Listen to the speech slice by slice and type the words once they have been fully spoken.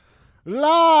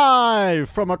Live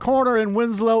from a corner in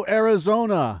Winslow,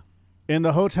 Arizona, in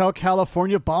the Hotel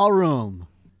California Ballroom.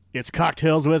 It's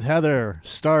Cocktails with Heather,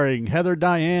 starring Heather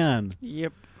Diane.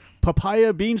 Yep.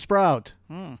 Papaya Beansprout.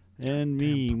 And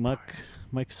me,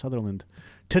 Mike Sutherland.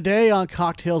 Today on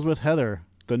Cocktails with Heather,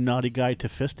 the naughty guide to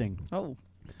fisting. Oh.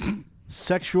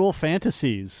 Sexual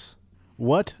fantasies.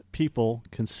 What people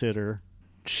consider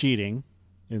cheating.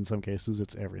 In some cases,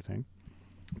 it's everything.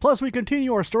 Plus, we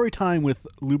continue our story time with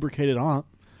Lubricated Aunt.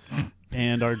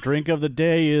 And our drink of the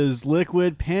day is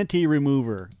Liquid Panty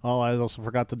Remover. Oh, I also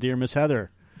forgot the Dear Miss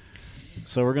Heather.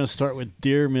 So we're going to start with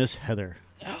Dear Miss Heather.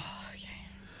 Oh, okay.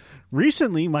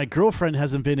 Recently, my girlfriend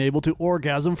hasn't been able to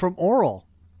orgasm from oral.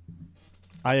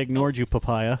 I ignored you,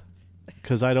 Papaya,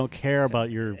 because I don't care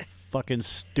about your fucking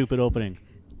stupid opening.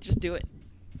 Just do it.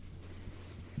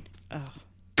 Oh.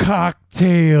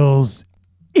 Cocktails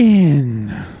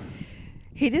in.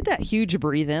 He did that huge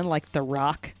breathe in like The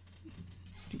Rock.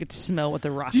 You could smell what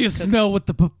The Rock Do you is cooking. smell what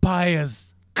the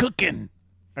papaya's cooking?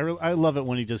 I love it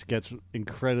when he just gets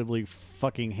incredibly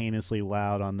fucking heinously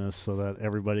loud on this so that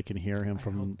everybody can hear him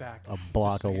from a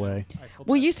block away.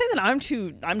 Well, you say that I'm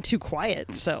too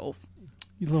quiet, so.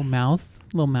 You little mouse,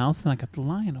 and I got the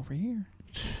lion over here.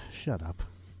 Shut up.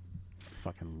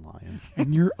 Fucking lion.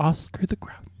 And you're Oscar the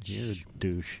Grouch. You're a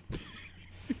douche.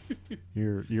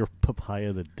 You're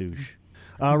Papaya the douche.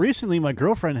 Recently, my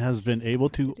girlfriend has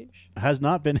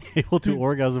not been able to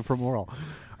orgasm from oral.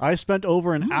 I spent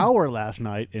over an hour last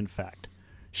night, in fact.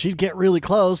 She'd get really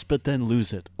close, but then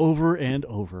lose it over and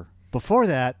over. Before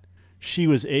that, she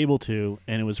was able to,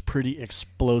 and it was pretty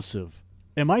explosive.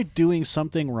 Am I doing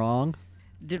something wrong?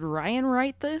 Did Ryan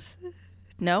write this?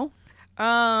 No?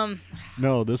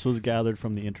 No, this was gathered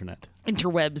from the internet.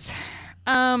 Interwebs.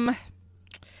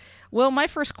 Well, my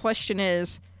first question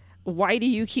is, why do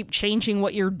you keep changing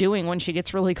what you're doing when she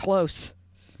gets really close?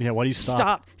 Yeah, why do you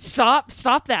stop?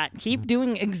 Stop that. Keep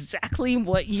doing exactly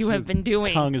what you have been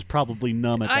doing. Tongue is probably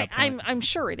numb at that point. I'm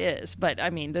sure it is, but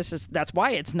I mean, that's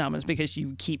why it's numb, is because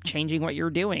you keep changing what you're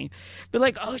doing. But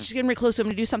like, oh, she's getting really close, I'm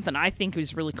going to do something I think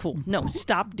is really cool. No,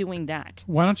 stop doing that.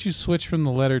 Why don't you switch from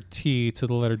the letter T to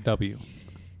the letter W?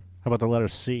 How about the letter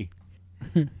C?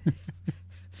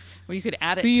 Well, you could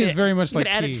add it. C is very much like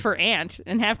you could add T. it for ant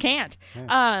and have can't.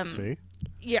 See?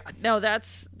 Yeah, no, that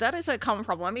is a common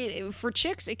problem. I mean, for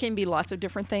chicks, it can be lots of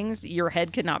different things. Your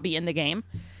head could not be in the game,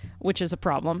 which is a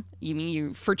problem.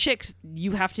 For chicks,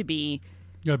 you have to be.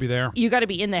 You gotta be there. You got to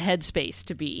be in the headspace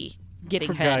to be getting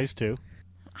For head. guys, too.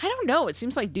 I don't know. It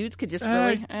seems like dudes could just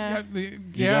really. You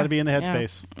got to be in the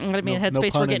headspace. You got to be in the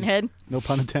headspace for getting head. No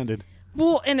pun intended.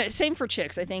 Well, and same for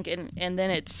chicks, I think, and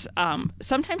then it's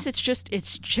sometimes it's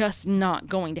just not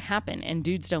going to happen, and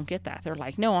dudes don't get that. They're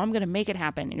like, no, I'm going to make it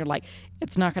happen, and you're like,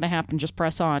 it's not going to happen. Just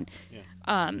press on.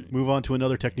 Yeah. Move on to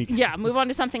another technique. Yeah, move on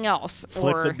to something else.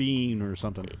 Flip the bean or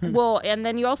something. Well, and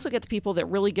then you also get the people that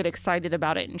really get excited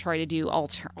about it and try to do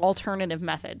alternative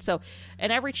methods. So,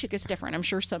 and every chick is different. I'm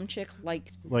sure some chick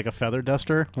like a feather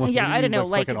duster. Yeah, I don't know,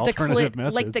 like the alternative clit,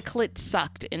 methods? like the clit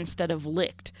sucked instead of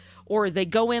licked, or they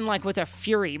go in like with a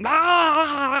fury,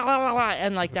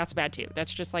 and like that's bad too.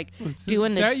 That's just like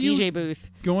doing the DJ booth,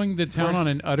 going to town on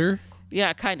an udder.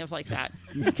 Yeah, kind of like that.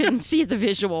 I couldn't see the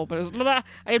visual, but it was I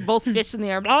had both fists in the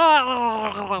air.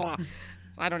 I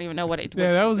don't even know what it was.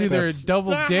 Yeah, that was either a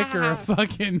double dick or a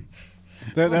fucking.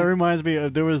 That reminds me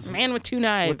of there was man with two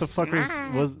knives. What the fuck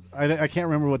was I can't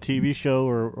remember what TV show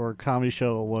or comedy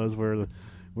show it was where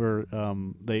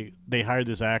they hired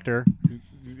this actor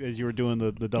as you were doing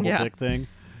the double dick thing.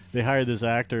 They hired this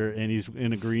actor and he's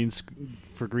in a green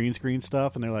screen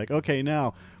stuff, and they're like, okay,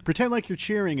 now pretend like you're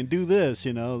cheering and do this,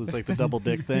 it's like the double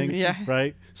dick thing. Yeah.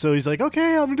 Right? So he's like,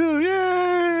 okay, I'm gonna do it.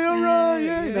 Yay, all right,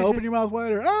 yay. Now open your mouth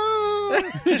wider.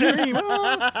 Ah! Scream.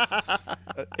 Ah!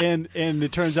 And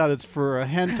it turns out it's for a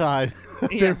hentai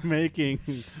they're making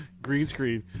green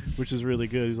screen, which is really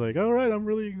good. He's like, all right, I'm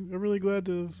really glad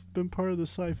to have been part of this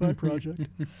sci-fi project.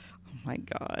 Oh my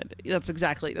God. That's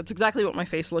exactly what my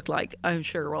face looked like, I'm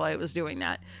sure, while I was doing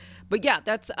that. But yeah,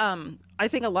 that's I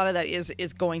think a lot of that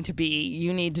is going to be,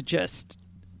 you need to just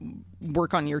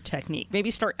work on your technique.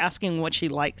 Maybe start asking what she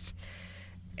likes.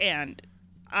 And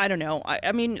I don't know.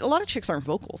 I mean, a lot of chicks aren't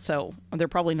vocal, so they're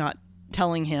probably not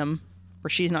telling him, or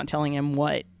she's not telling him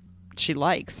what she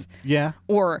likes. Yeah.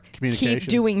 Or keep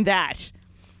doing that.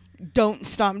 Don't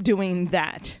stop doing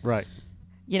that. Right.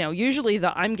 Usually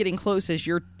the I'm getting close is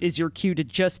your cue to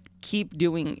just keep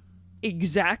doing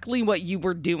exactly what you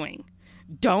were doing.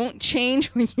 Don't change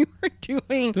what you were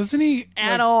doing. Doesn't he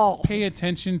at all pay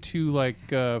attention to like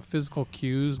physical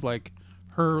cues, like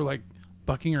her like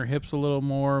bucking her hips a little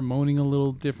more, moaning a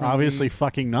little differently. Obviously,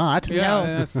 fucking not. Yeah, No.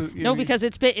 that's the, No, because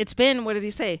it's been what did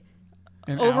he say?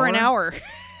 Over an hour.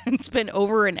 It's been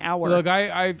over an hour. Look,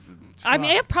 I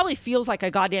mean, it probably feels like a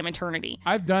goddamn eternity.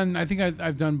 I think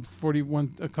I've done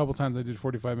 41 a couple times. I did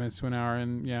 45 minutes to an hour,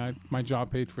 and yeah, my job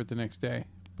paid for it the next day.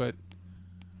 But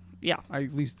Yeah, I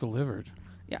at least delivered.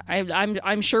 yeah.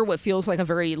 I'm sure what feels like a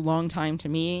very long time to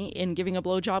me in giving a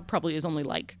blowjob probably is only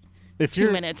like If 2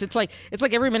 you're minutes. It's like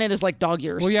every minute is like dog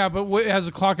years. Well, yeah, but has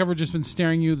the clock ever just been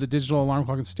staring you, the digital alarm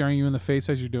clock, and staring you in the face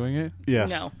as you're doing it?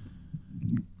 yes, No,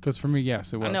 Because for me,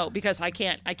 yes, it was. no, because I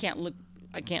can't look.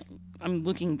 I'm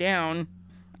looking down.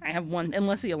 I have one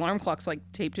unless the alarm clock's like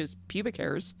taped to his pubic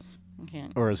hairs. I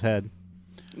can't. or his head.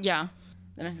 Yeah.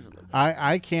 Then I have to look.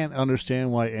 I can't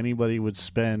understand why anybody would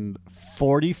spend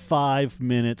 45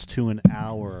 minutes to an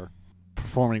hour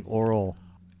performing oral.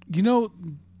 You know,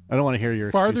 I don't want to hear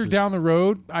your farther excuses. down the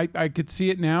road, I could see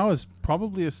it now as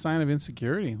probably a sign of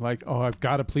insecurity. Like, oh, I've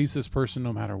got to please this person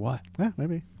no matter what. Yeah,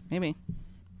 maybe. Maybe.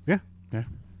 Yeah. Yeah.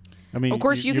 I mean, Of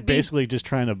course, you you're could be- basically just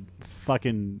trying to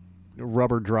fucking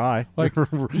rubber dry. Like,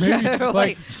 maybe, Yeah,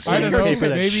 like I don't know, Paper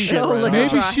that maybe shit right off.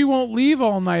 maybe she won't leave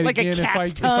all night Like again a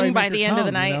cat's if I tongue make by her the end of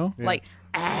the come, night, you know? like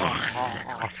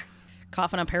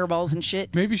coughing up hairballs and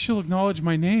shit. Maybe she'll acknowledge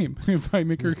my name if I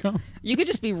make her come. You could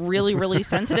just be really, really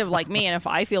sensitive like me, and if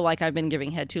I feel like I've been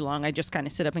giving head too long, I just kind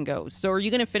of sit up and go, "So are you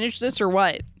going to finish this or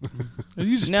what?" And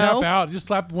you just No. tap out, just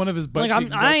slap one of his butt Like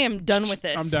cheeks. I am done with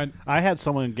this. I'm done. I had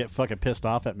someone get fucking pissed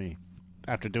off at me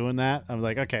after doing that. I'm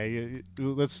like, okay,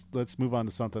 let's move on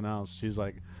to something else. She's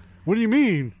like, what do you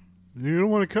mean? You don't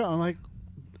want to cut? I'm like,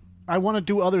 I want to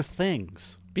do other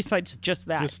things. Besides just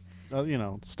that, Just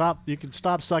stop. You can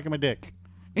stop sucking my dick.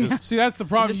 See, that's the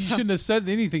problem. Just- You shouldn't have said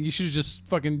anything. You should have just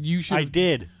fucking. You should. I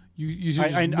did. You should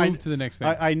have moved to the next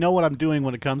thing. I know what I'm doing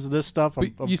when it comes to this stuff.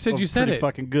 But you said you said pretty it.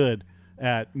 fucking good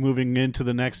at moving into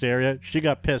the next area. She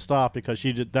got pissed off because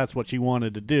that's what she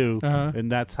wanted to do, Uh-huh.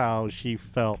 and that's how she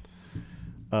felt.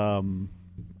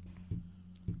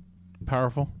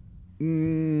 Powerful.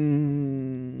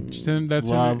 Mm, She said that's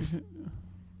love.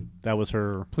 That was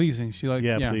her. pleasing. She like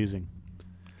Yeah, pleasing.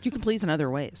 you can please in other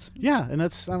ways. Yeah, and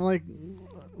I'm like,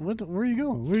 what? Where are you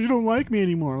going? Well, you don't like me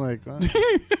anymore. Like,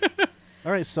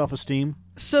 all right, self-esteem.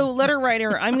 So, letter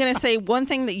writer, I'm going to say one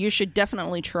thing that you should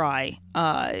definitely try,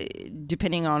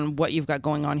 depending on what you've got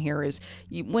going on here, is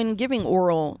when giving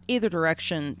oral, either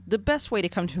direction, the best way to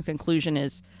come to a conclusion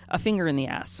is a finger in the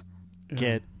ass.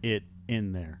 Get it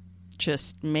in there.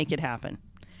 Just make it happen.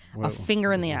 A What-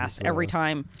 finger in the what ass is, every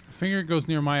time. Finger goes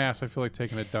near my ass. I feel like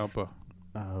taking a dump.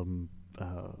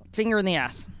 Finger in the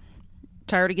ass.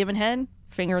 Tired of giving head?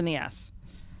 Finger in the ass.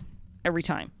 Every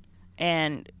time.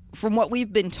 And from what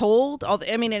we've been told,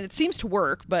 I mean, and it seems to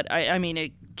work, but I mean,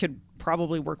 it could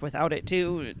probably work without it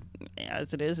too,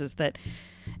 as it is that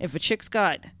if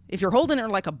if you're holding her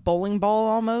like a bowling ball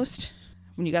almost,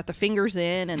 when you got the fingers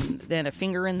in and then a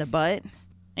finger in the butt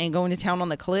and going to town on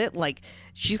the clit, like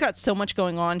she's got so much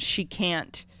going on, she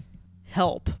can't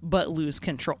help but lose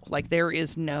control. Like there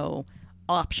is no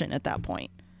option at that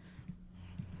point.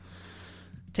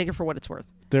 Take it for what it's worth.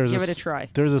 Give it a try.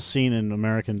 There's a scene in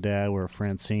American Dad where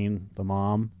Francine, the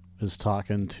mom, is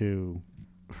talking to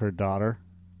her daughter,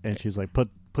 and she's like, "Put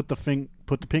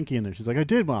the pinky in there." She's like, "I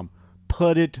did, Mom.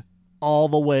 Put it all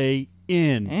the way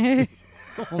in."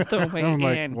 All the way I'm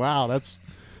like, in. "Wow, that's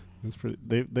pretty."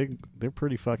 They're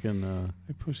pretty fucking.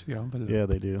 I push the envelope. Yeah,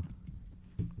 they do.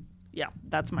 Yeah,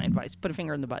 that's my advice. Put a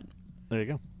finger in the butt. There you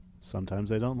go. Sometimes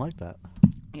they don't like that.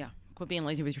 Yeah, quit being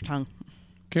lazy with your tongue.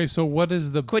 Okay, so what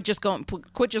is the Quit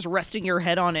just resting your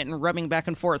head on it and rubbing back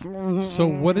and forth.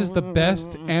 what is the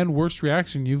best and worst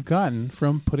reaction you've gotten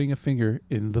from putting a finger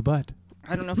in the butt?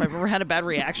 I don't know if I've ever had a bad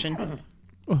reaction.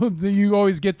 You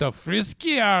always get the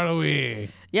frisky out of the way.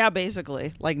 Yeah,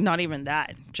 basically. Like, not even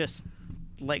that. Just,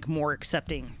 like, more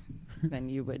accepting than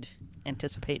you would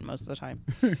anticipate most of the time.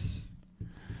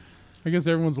 I guess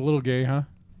everyone's a little gay, huh?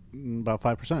 About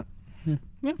 5%. Yeah.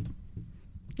 You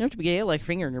have to be gay, like a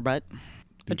finger in your butt.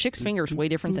 A chick's finger is way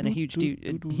different than a huge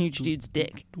dude's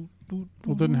dick. Well,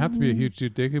 it doesn't have to be a huge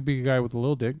dude dick. It could be a guy with a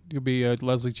little dick. It could be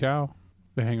Leslie Chow,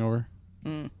 The Hangover.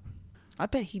 I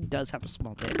bet he does have a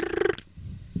small dick.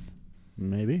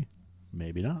 Maybe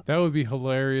not. That would be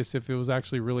hilarious if it was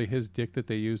actually really his dick that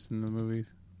they used in the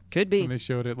movies. Could be. When they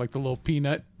showed it, like the little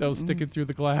peanut that was sticking through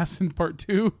the glass in part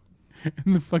 2.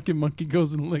 And the fucking monkey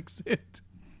goes and licks it.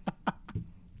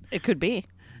 It could be.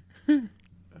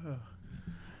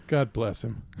 God bless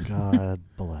him. God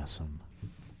bless him.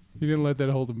 He didn't let that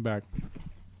hold him back.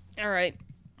 All right.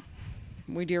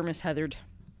 We dear Miss Heathered.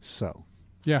 So,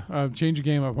 Yeah, change your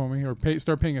game up, homie, or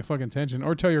start paying a fucking attention,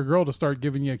 or tell your girl to start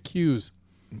giving you cues.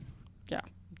 Yeah.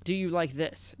 Do you like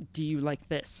this? Do you like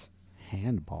this?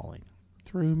 Handballing.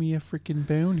 Threw me a freaking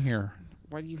bone here.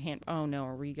 Why do you hand? Oh no,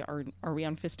 are we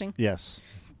on fisting? Yes.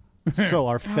 So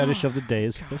our fetish of the day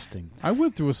is fisting. I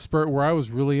went through a spurt where I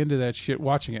was really into that shit.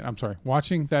 Watching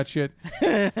that shit.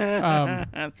 And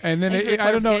then Thanks for the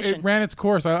I don't know. It clarification. ran its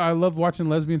course. I love watching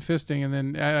lesbian fisting, and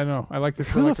then I don't know. I like to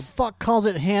feel Who like the fuck calls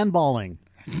it handballing?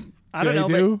 I don't They know,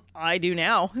 do? but I do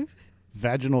now.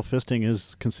 Vaginal fisting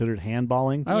is considered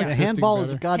handballing. I like A fisting handball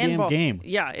is a better. goddamn Handball. game.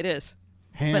 Yeah, it is.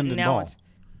 Hand But and now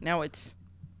ball. it's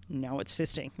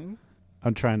fisting.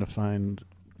 I'm trying to find.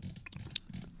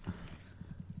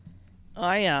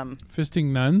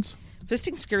 fisting nuns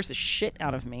Fisting scares the shit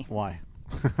out of me. Why?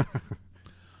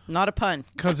 Not a pun.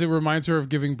 because it reminds her of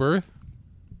giving birth.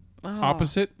 Oh,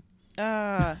 Opposite.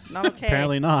 Not okay.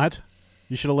 Apparently not.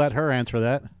 You should have let her answer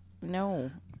that. No.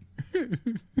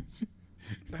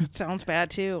 That sounds bad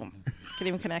too. Can't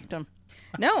even connect them.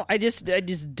 No, I just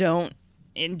don't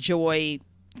enjoy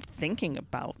thinking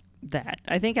about that.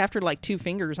 I think after like 2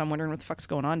 fingers, I'm wondering what the fuck's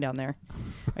going on down there.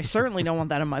 I certainly don't want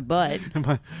that in my butt.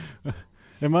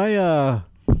 Am I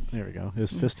there we go.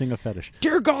 Is fisting a fetish?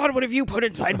 Dear God, what have you put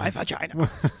inside my vagina?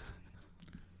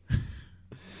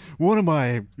 What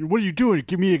are you doing?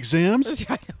 Give me exams? Is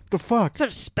The fuck? that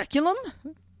a speculum?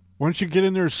 Why don't you get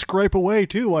in there and scrape away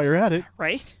too while you're at it?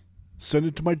 Right? Send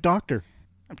it to my doctor.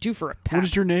 I'm due for a pap. What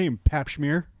is your name? Pap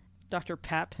Schmear? Dr.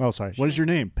 Pap? Oh, sorry. What is your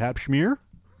name? Pap Schmear?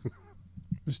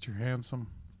 Mr. Handsome.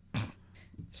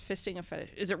 Is fisting a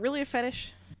fetish? Is it really a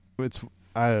fetish?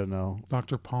 I don't know.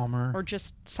 Dr. Palmer. Or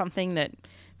just something that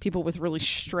people with really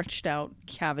stretched out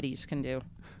cavities can do?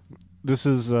 This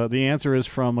is the answer is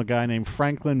from a guy named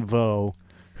Franklin Vo,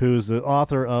 who's the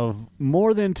author of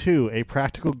More Than Two: A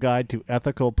Practical Guide to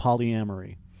Ethical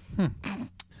Polyamory.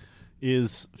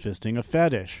 Is fisting a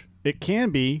fetish? It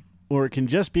can be, or it can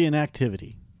just be an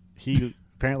activity. He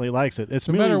apparently likes it. It's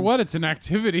No matter what, it's an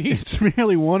activity. It's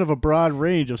merely one of a broad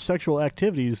range of sexual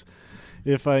activities.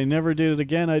 If I never did it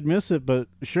again, I'd miss it, but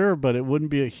it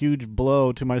wouldn't be a huge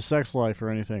blow to my sex life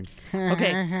or anything.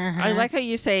 Okay. I like how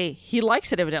you say he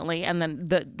likes it evidently, and then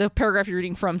the paragraph you're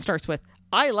reading from starts with,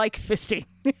 I like fisting.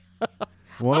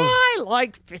 I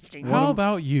like fisting. How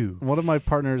about you? One of my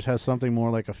partners has something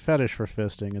more like a fetish for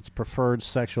fisting. It's preferred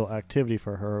sexual activity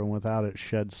for her, and without it,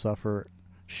 she'd suffer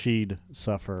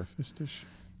Fistish.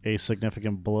 a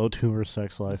significant blow to her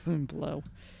sex life. Blow.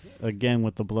 Again,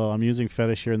 with the blow, I'm using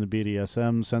fetish here in the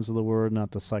BDSM sense of the word,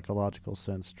 not the psychological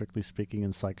sense. Strictly speaking,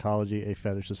 in psychology, a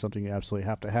fetish is something you absolutely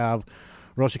have to have,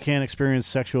 or else you can't experience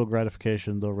sexual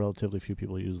gratification, though relatively few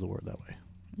people use the word that way.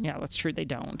 Yeah, that's true. They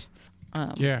don't.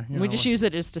 Yeah, we just use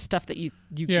it as the stuff that you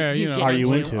Yeah, you know. get Are you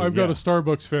into, into? I've got Yeah. a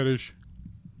Starbucks fetish.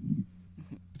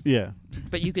 Yeah.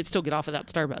 but you could still get off without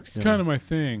Starbucks. It's kind of my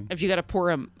thing. If you got to pour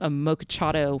a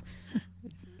mochato,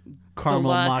 Caramel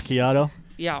Deluxe. macchiato.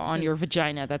 yeah, on your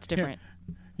vagina, that's different.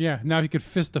 Yeah, now if you could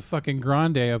fist the fucking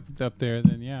grande up there,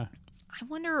 then yeah. I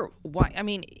wonder why. I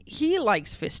mean, he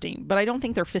likes fisting, but I don't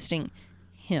think they're fisting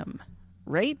him,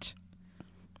 right?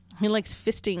 He likes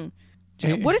fisting.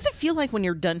 What does it feel like when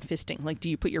you're done fisting? Like, do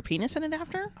you put your penis in it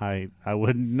after? I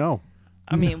wouldn't know.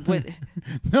 I mean, what?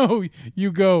 No,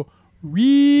 you go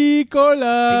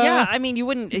Ricola. Yeah, I mean, you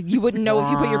wouldn't know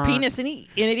if you put your penis in it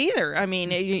either. I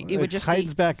mean, it would just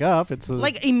tightens be back up. It's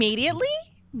like immediately.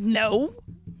 No,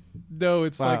 No,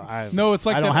 it's Wow, it's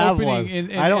like I don't that have opening one.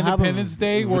 in I don't have a Independence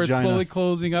Day where it's vagina. slowly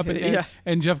closing up, and, Yeah.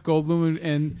 and Jeff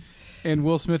Goldblum and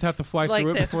Will Smith have to fly Like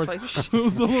through it that, before like- it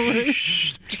closes away.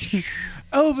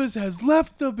 Elvis has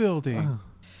left the building.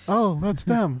 oh, that's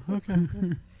them. Okay.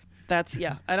 that's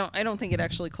yeah. I don't think it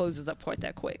actually closes up quite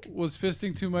that quick. Was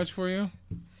fisting too much for you?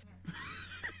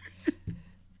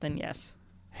 Then yes,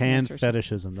 Hand Answers.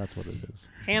 fetishism. That's what it is.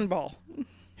 handball.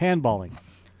 Handballing.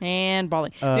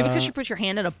 Handballing. Maybe because you put your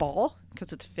hand in a ball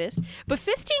because it's a fist. But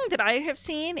fisting that I have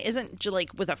seen isn't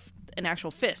like with an actual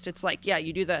fist. It's like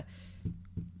you do the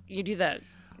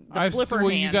flipper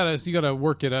hand. you gotta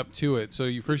work it up to it. So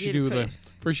you got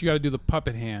to do the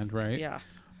puppet hand, right? Yeah.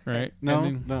 Right. No,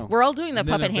 And then- no. We're all doing the and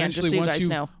then puppet hand, just so eventually you once guys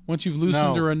know. Once you've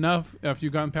loosened No. her enough, after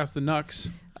you've gotten past the knucks,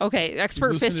 Okay,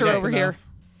 expert loosened fister it up over here. enough.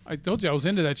 I told you I was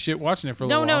into that shit, watching it for a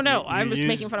No, little no, while. no. I'm just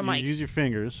making fun of you Mike. use your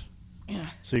fingers. Yeah.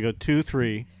 So you go 2,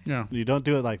 3. Yeah. You don't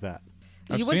do it like that.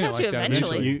 I've You would seen have it to like that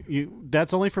eventually. You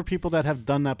that's only for people that have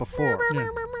done that before.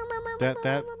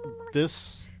 Yeah.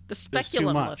 This The is too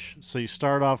speculum. much. So you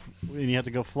start off and you have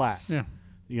to go flat. Yeah.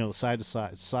 You know, side to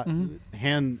side,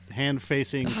 hand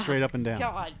facing straight up and down.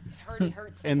 God, it already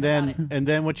hurts. And thinking about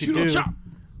then what you Judo do chop.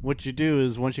 what you do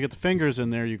is once you get the fingers in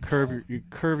there, you curve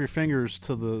your fingers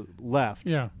to the left.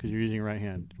 Yeah. Because you're using your right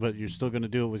hand, but you're still going to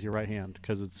do it with your right hand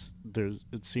because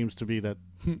it seems to be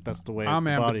that's the way I'm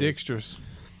the body is. ambidextrous.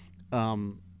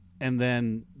 And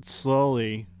then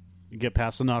slowly you get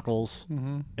past the knuckles,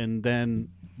 and then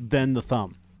the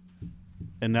thumb,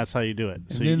 and that's how you do it.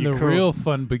 And so then you the curl, real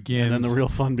fun begins. and then the real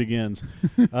fun begins.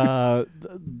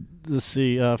 Let's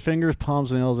see. Fingers,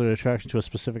 palms, and nails are an attraction to a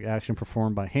specific action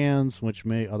performed by hands, which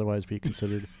may otherwise be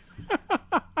considered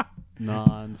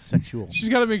non-sexual, She's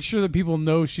got to make sure that people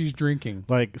know she's drinking.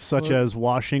 like such as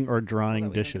washing or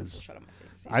drying dishes.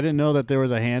 I didn't know that there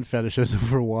was a hand fetishism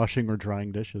for washing or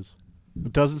drying dishes.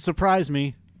 It doesn't surprise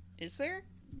me. Is there?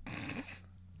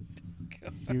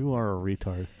 You are a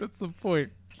retard. That's the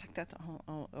point. Like that.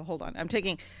 Hold on. I'm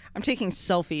taking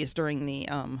selfies during the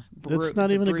It's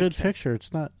not even a good picture.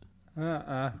 It's not.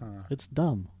 Uh-huh. It's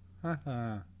dumb.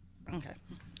 Uh-huh. Okay,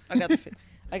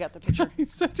 I got the picture.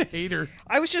 He's such a hater.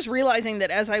 I was just realizing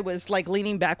that as I was like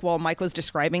leaning back while Mike was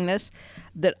describing this,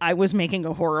 that I was making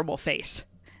a horrible face,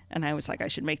 and I was like, I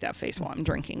should make that face while I'm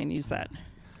drinking and use that.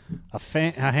 A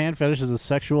hand fetish is a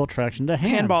sexual attraction to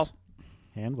hands.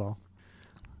 Handball.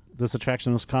 This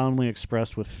attraction is commonly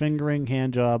expressed with fingering,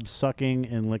 hand jobs, sucking,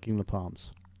 and licking the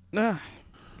palms. Ugh.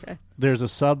 Okay. There's a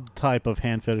subtype of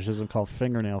hand fetishism called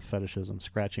fingernail fetishism,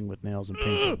 scratching with nails and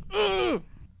painting.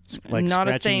 Like Not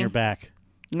a scratching thing. your back.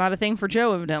 Not a thing for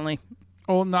Joe, evidently.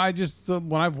 Oh no! I just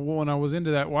when I was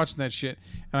into that, watching that shit,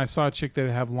 and I saw a chick that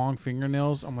had long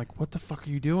fingernails, I'm like, "What the fuck are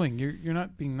you doing? You're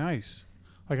not being nice."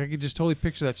 Like I could just totally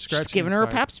picture that scratching. Just giving her a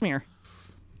inside. pap smear.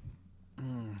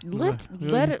 Let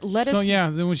So us yeah,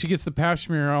 then when she gets the pap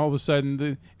smear, all of a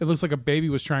sudden it looks like a baby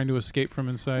was trying to escape from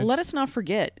inside. let us not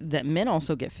forget that men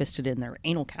also get fisted in their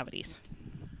anal cavities.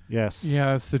 Yes.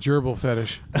 Yeah, that's the gerbil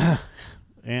fetish.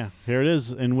 Yeah. Here it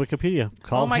is in Wikipedia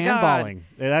called my handballing.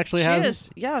 It actually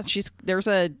has. There's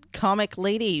a comic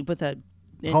lady with a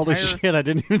Holy entire shit! I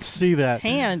didn't even see that.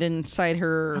 hand inside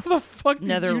her How the fuck did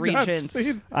nether you not regions.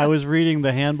 see that? I was reading the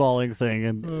handballing thing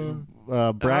and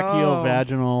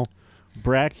brachiovaginal,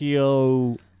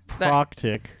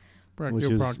 brachioproctic, which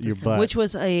is Brachioproctic. your butt. which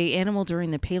was a animal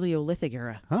during the Paleolithic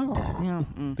era. Oh, Yeah.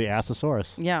 the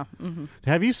Assosaurus. Yeah. Mm-hmm.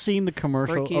 Have you seen the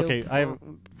commercial? Brachio- Okay, I have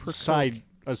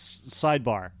a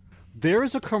sidebar. There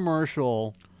is a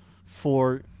commercial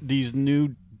for these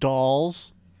new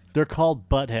dolls. They're called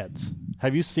butt heads.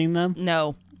 Have you seen them?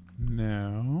 No.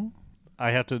 No.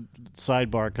 I have to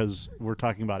sidebar because we're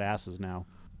talking about asses now.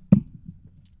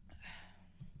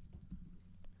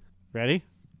 Ready?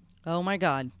 Oh my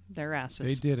God, their asses.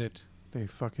 They did it. They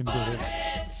fucking did it.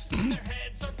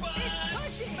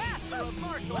 Master of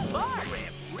martial arts.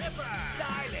 Ripper.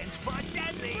 Silent but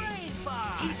deadly. Brain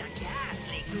fog. He's a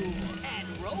ghastly ghoul. And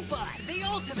Robot. The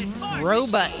ultimate fart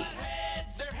Robot. machine.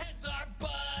 Their heads are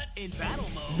butts. In battle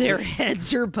mode. Their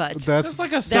heads are butts. That's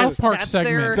like a South Park that's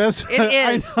segment. their- That's, It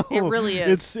I is. know. It really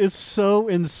is. It's so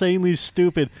insanely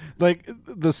stupid. Like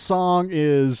the song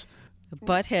is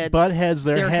Butt heads. butt heads.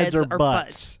 Their, Their heads, are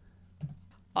butts.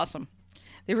 Awesome.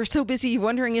 They were so busy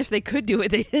wondering if they could do it,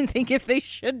 they didn't think if they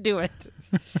should do it.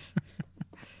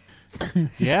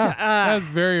 Yeah. That's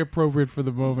very appropriate for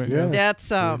the moment. Yeah.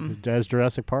 That's As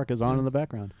Jurassic Park is on in the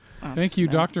background. Thank you,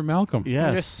 Dr. Malcolm.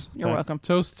 Yes. You're welcome.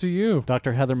 Toast to you.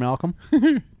 Dr. Heather Malcolm.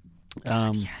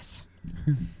 Yes.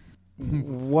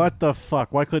 What the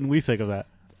fuck? Why couldn't we think of that?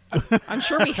 I'm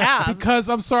sure we have. Because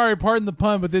I'm sorry, pardon the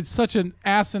pun, but it's such an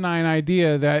asinine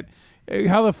idea that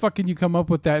how the fuck can you come up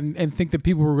with that and think that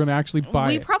people were going to actually buy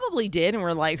We it? probably did, and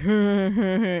we're like,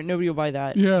 nobody will buy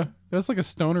that. Yeah, that's like a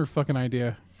stoner fucking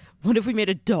idea. What if we made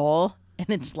a doll and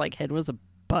its like head was a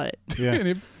butt, Yeah. And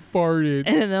it farted.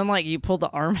 and then like you pulled the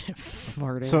arm and it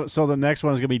farted? So the next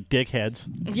one is gonna be dickheads,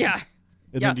 yeah.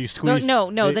 and Yeah. then you squeeze. No.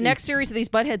 you The next series of these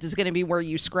butt heads is going to be where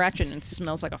you scratch it and it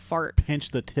smells like a fart. pinch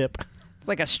the tip. It's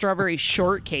like a strawberry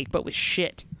shortcake, but with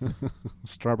shit.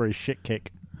 Strawberry shit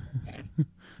cake.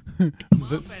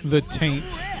 the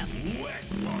taints.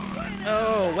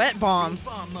 Oh, wet bomb.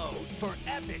 Bomb mode for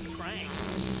epic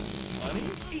pranks.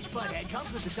 Each butthead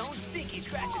comes with its own stinky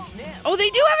scratch and sniff. Oh, they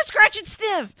do have a scratch and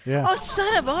sniff. Yeah. Oh,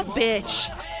 son of a bitch.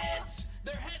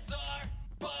 Their heads are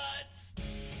butts.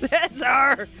 That's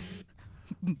our.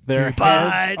 Their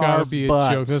Butts. heads Gotta are be a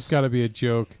butts. joke. That's got to be a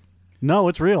joke. No,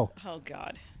 it's real. Oh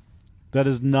God. That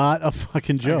is not a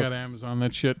fucking I joke. got Amazon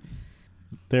that shit.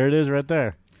 There it is, right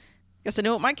there. Guess I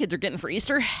know what my kids are getting for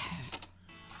Easter.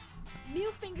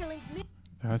 New Fingerlings.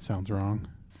 That sounds wrong.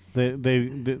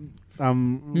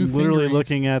 I'm New literally fingerings.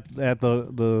 looking at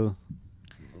the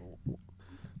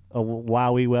a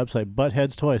Wowie website,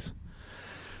 Buttheads Toys.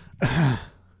 It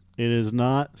is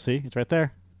not. See, it's right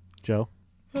there, Joe.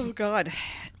 Oh God,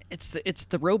 it's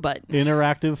the robot.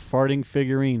 Interactive farting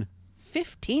figurine.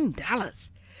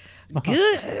 $15.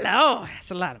 Good Lord,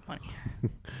 that's a lot of money.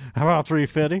 How about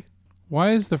 $350?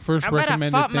 Why is the first How about I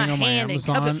recommended fought thing my on my hand and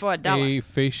cup it Amazon for $1? a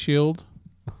face shield?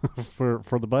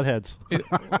 for the buttheads.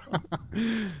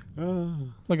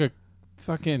 Like a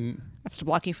fucking... That's to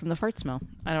block you from the fart smell.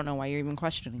 I don't know why you're even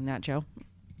questioning that, Joe.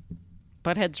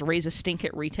 Buttheads raise a stink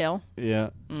at retail. Yeah.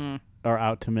 Are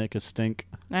out to make a stink.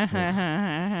 Good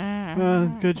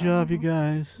Good job, you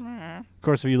guys. Of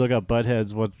course, if you look up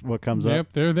buttheads, what comes up? Yep,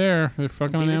 they're there. They're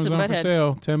fucking on Beavis and Amazon for Butthead.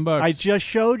 sale. $10. I just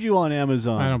showed you on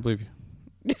Amazon. I don't believe you.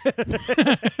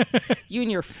 You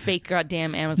and your fake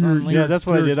goddamn Amazon link. Yeah, that's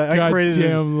what I did. I created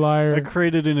Goddamn liar. I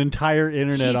created an entire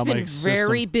internet She's on been my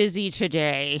very system. busy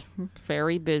today.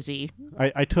 Very busy.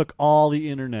 I took all the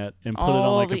internet and put it on my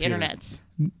All the computer. internets.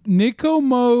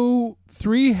 Nicomo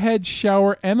 3-head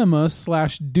shower enema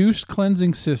 / douche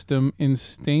cleansing system in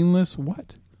stainless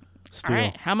what? Steel. All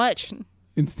right, how much?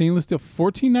 In stainless steel,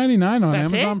 $14.99 on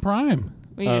That's Amazon it? Prime.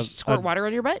 Will you just squirt water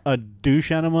on your butt? A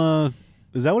douche enema.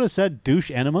 Is that what it said?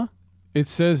 Douche enema? It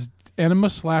says enema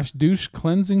 / douche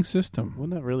cleansing system.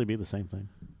 Wouldn't that really be the same thing?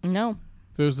 No.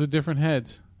 Those are the different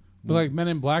heads. They're like Men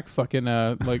in Black fucking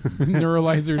like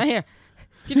neuralizers. Here.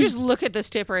 You just look at this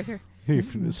tip right here.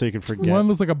 So you can forget. One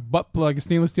looks like a butt plug, a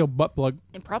stainless steel butt plug.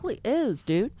 It probably is,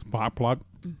 dude. Spark plug.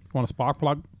 You want a spark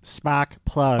plug? Spock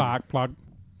plug. Spark plug.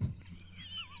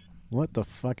 What the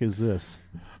fuck is this?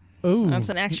 Ooh. That's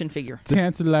an action figure.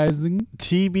 Tantalizing.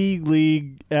 TB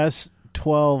League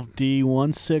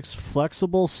S12D16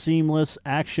 flexible seamless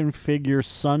action figure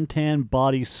suntan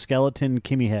body skeleton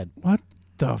Kimmy head. What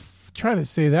the try to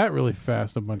say that really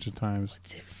fast a bunch of times.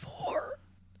 What's it for?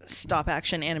 Stop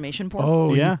action animation porn?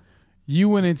 Oh, Yeah. You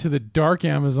went into the dark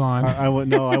Amazon. I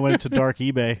went into dark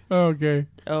eBay. Okay.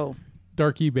 Oh.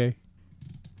 Dark eBay.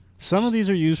 Some of these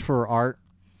are used for art.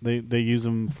 They use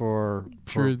them for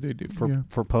Sure they do. Yeah.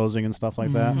 for posing and stuff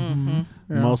like that. Mm-hmm.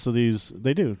 Yeah. Most of these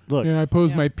they do. Look, Yeah, I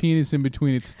posed Yeah. my penis in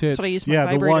between its tits. That's what I use my yeah,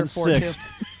 the vibrator for, too. 1/6,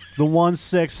 the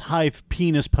 1/6 height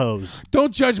penis pose.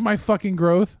 Don't judge my fucking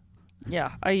growth.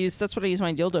 Yeah, that's what I use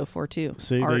my dildo for, too.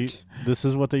 See, Art. this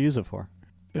is what they use it for.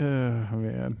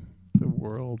 Man, the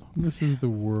world. This is the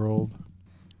world.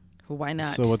 Why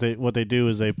not? So what they do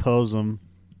is they pose them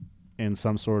in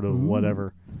some sort of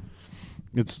whatever.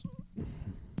 It's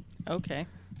Okay.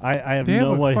 I have They have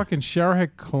no a way. fucking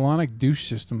showerhead colonic douche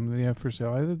system they have for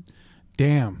sale.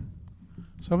 Damn.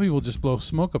 Some people just blow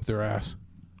smoke up their ass.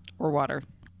 Or water.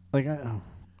 Like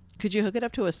Could you hook it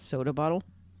up to a soda bottle?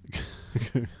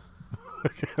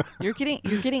 You're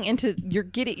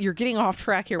getting off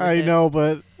track here with I this. know,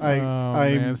 but Oh,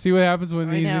 man. See what happens when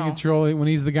I he's in know. control, when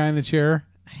he's the guy in the chair?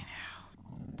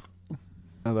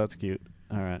 oh, that's cute.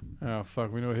 All right. Oh,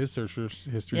 fuck. We know what his search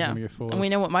history is Yeah. going to get full of. And we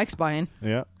know what Mike's buying.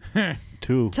 Yeah.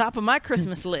 2. Top of my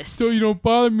Christmas list. So you don't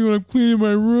bother me when I'm cleaning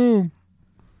my room.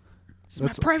 It's my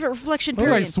private reflection Look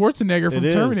like period. Schwarzenegger from It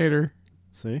is. Terminator.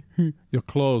 See? Your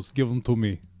clothes, give them to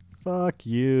me. Fuck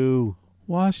you.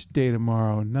 Wash day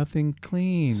tomorrow. Nothing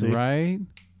clean, See? right?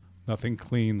 Nothing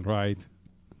clean, right?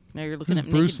 Now you're looking Who's at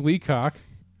Bruce naked Leacock?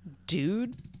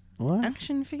 dude What?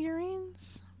 action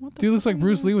figurines. What the Dude looks fuck like are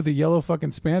Bruce you Lee with the yellow fucking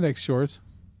spandex shorts.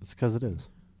 It's because it is.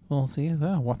 Well, see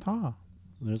that. What?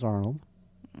 There's Arnold.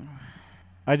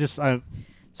 I just got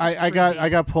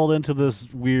creepy. pulled into this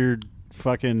weird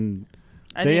fucking.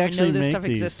 I they didn't even actually know this make stuff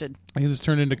these. existed. He just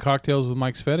turned into cocktails with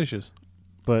Mike's fetishes.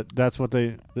 But that's what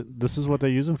this is what they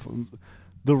use them for.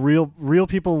 The real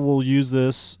people will use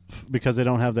this because they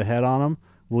don't have the head on them.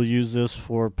 Will use this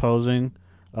for posing,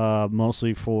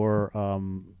 mostly for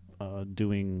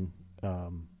doing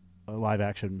live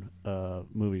action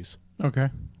movies. Okay.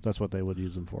 That's what they would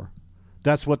use them for.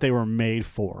 That's what they were made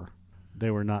for.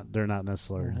 They're not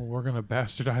necessarily. Well, we're gonna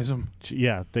bastardize them.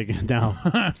 Yeah, they get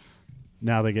now.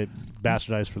 Now they get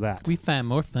bastardized for that. We find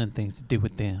more fun things to do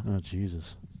with them. Oh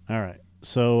Jesus! All right.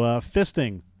 So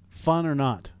fisting, fun or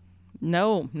not?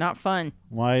 No, not fun.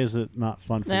 Why is it not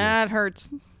fun for you? That hurts.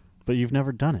 But you've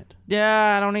never done it.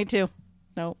 Yeah, I don't need to.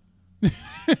 No.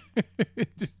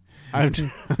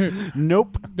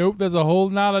 Nope. Nope. There's a whole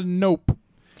not a nope.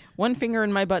 One finger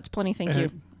in my butt's plenty, thank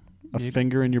you. A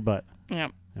finger in your butt. Yeah,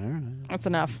 All right. that's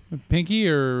enough. Pinky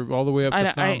or all the way up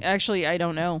to thumb? I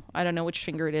don't know. I don't know which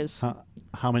finger it is.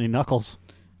 How many knuckles?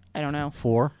 I don't know.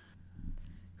 4.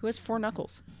 Who has 4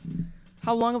 knuckles?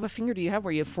 How long of a finger do you have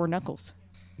where you have 4 knuckles?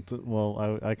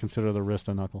 Well, I consider the wrist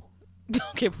a knuckle.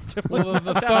 Okay. Well,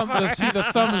 the thumb. The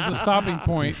thumb is the stopping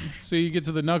point. So you get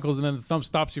to the knuckles, and then the thumb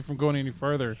stops you from going any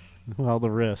further. Well, the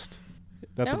wrist.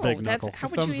 That's a No, big that's- knuckle. how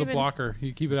The would you thumb's the even- blocker.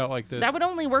 You keep it out like this. That would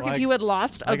only work Well, if I- you had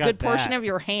lost I a got good portion that. of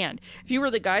your hand. If you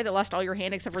were the guy that lost all your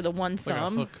hand except for the one like a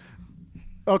thumb, hook.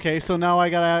 Okay, so now I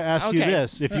gotta ask you Okay.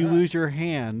 this: if you lose your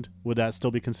hand, would that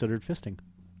still be considered fisting?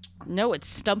 no, it's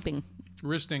stumping.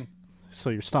 Wristing. So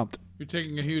you're stumped. You're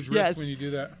taking a huge risk Yes. when you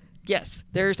do that. Yes,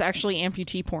 there's actually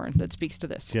amputee porn that speaks to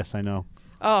this. Yes, I know.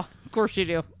 Oh, of course you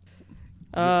do.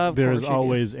 Of There's course you do.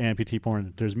 always amputee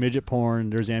porn. There's midget porn.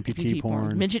 There's amputee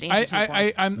porn. Midget I amputee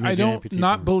porn. I Midget don't amputee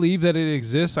not porn. believe that it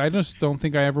exists. I just don't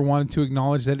think I ever wanted to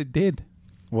acknowledge that it did.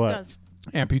 What? It does.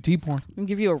 Amputee porn. I'll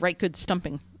give you a right good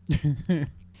stumping. Yeah, I'm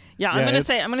Yeah, gonna it's-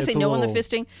 say it's a no on the little-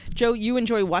 fisting. Joe, you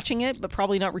enjoy watching it, but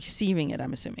probably not receiving it.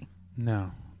 I'm assuming.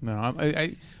 No.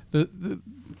 The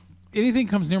anything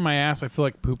comes near my ass, I feel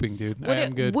like pooping, dude. I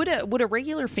am good. Would a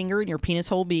regular finger in your penis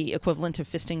hole be equivalent to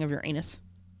fisting of your anus?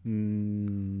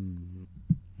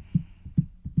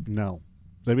 No,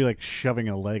 that'd be like shoving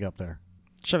a leg up there.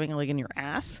 Shoving a leg in your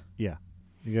ass? Yeah,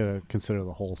 you gotta consider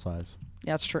the whole size.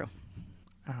 Yeah, that's true.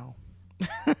 Ow.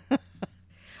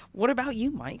 What about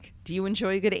you, Mike? Do you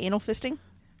enjoy a good anal fisting?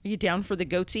 Are you down for the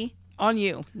goatsy? On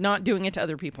you, not doing it to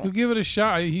other people. He'll give it a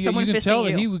shot. You Someone can tell fisting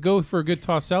that you. he would go for a good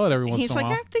tossed salad every once He's in a like,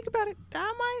 while. yeah, think about it.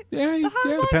 I might. Yeah,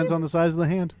 yeah. Depends on the size of the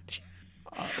hand.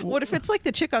 What if it's like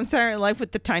the chick on Saturday Night Live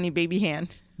with the tiny baby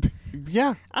hand?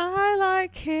 Yeah, I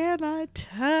like can I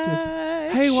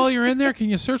touch? Hey, while you're in there, can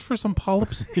you search for some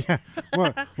polyps? yeah.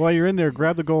 While you're in there,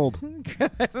 grab the gold.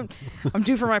 I'm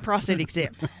due for my prostate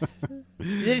exam.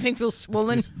 Does anything feel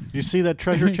swollen? You see that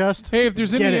treasure chest? Hey, if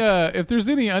there's Get any it. if there's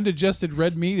any undigested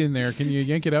red meat in there, can you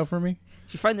yank it out for me?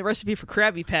 Did you find the recipe for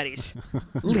Krabby Patties?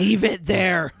 Leave it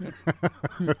there.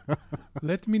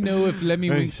 Let me know if Lemmy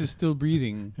Hey. Winks is still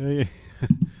breathing. Hey,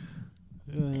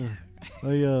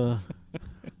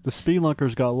 the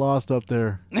speelunkers got lost up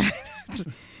there.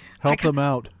 Help them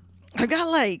out. I got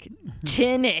like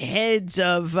 10 heads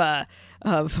of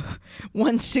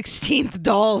 1/16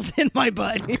 dolls in my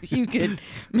butt. If you could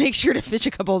make sure to fish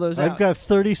a couple of those out. I've got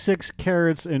 36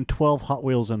 carrots and 12 Hot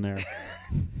Wheels in there.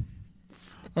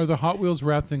 Are the Hot Wheels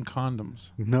wrapped in condoms?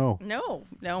 No,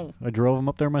 No. I drove them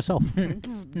up there myself.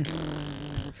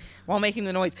 While making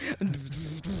the noise.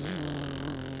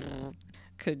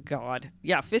 Good God.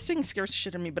 Yeah, fisting scares the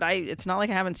shit out of me, but it's not like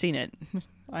I haven't seen it.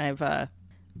 I've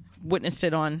witnessed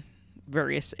it on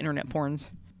various internet porns.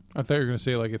 I thought you were going to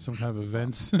say like it's some kind of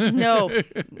events. No,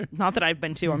 not that I've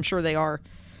been to. I'm sure they are.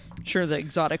 I'm sure the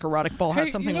exotic erotic ball has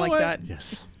Hey, something you know like what? that.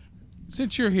 Yes.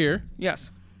 Since you're here,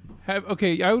 Yes. I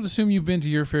would assume you've been to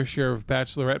your fair share of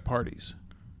bachelorette parties.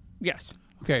 Yes.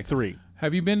 Okay. 3.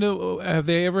 Have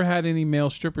they ever had any male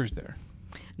strippers there?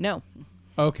 No.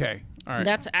 Okay. All right.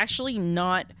 That's actually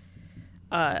not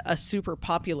a super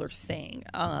popular thing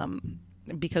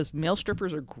because male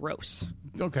strippers are gross.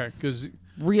 Okay, because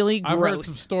Really I've heard gross.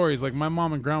 some stories. Like my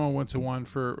mom and grandma went to one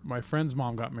for my friend's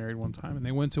mom got married one time, and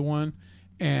they went to one,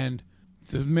 and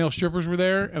the male strippers were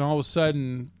there, and all of a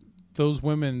sudden, those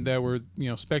women that were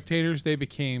spectators, they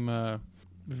became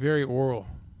very oral,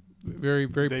 very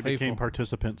very They playful. became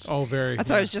participants. Oh, very. That's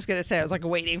what I was just going to say. I was like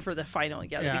waiting for the final.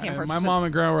 Yeah, they Yeah, became and my participants. mom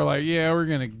and grandma were like, "Yeah, we're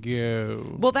gonna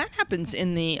go." Well, that happens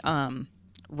in the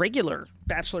regular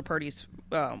bachelor parties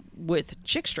with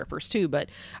chick strippers too. But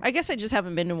I guess I just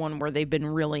haven't been to one where they've been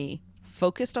really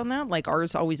focused on that. Like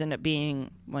ours always end up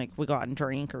being like we go out and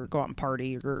drink or go out and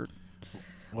party or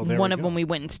Well, there one we of go. them we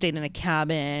went and stayed in a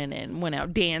cabin and went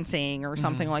out dancing or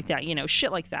something like that.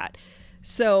 Shit like that.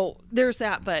 So there's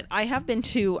that. But I have been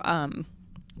to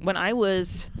when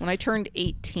I turned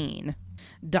 18,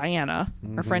 Diana,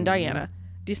 our friend Diana,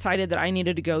 decided that I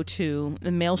needed to go to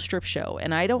the male strip show,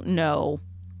 and I don't know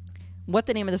what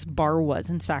the name of this bar was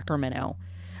in Sacramento,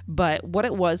 but what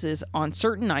it was is on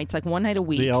certain nights, like one night a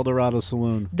week. The El Dorado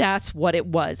Saloon. That's what it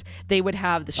was. They would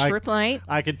have the strip night.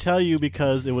 I could tell you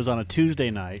because it was on a Tuesday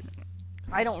night.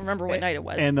 I don't remember what night it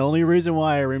was. And the only reason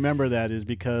why I remember that is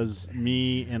because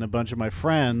me and a bunch of my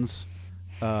friends,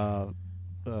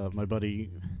 my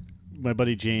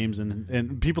buddy James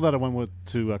and people that I went with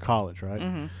to college, right?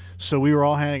 Mm-hmm. So we were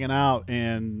all hanging out,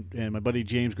 and my buddy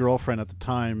James' girlfriend at the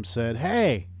time said,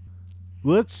 "Hey,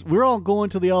 we're all going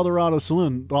to the El Dorado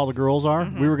Saloon. All the girls are.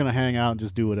 Mm-hmm. We were going to hang out and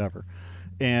just do whatever."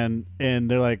 And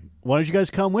they're like, "Why don't you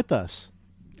guys come with us?"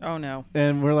 Oh no.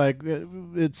 And we're like,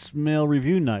 "It's male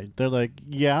review night." They're like,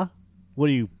 "Yeah, what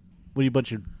are you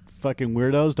bunch of fucking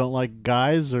weirdos? Don't like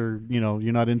guys, or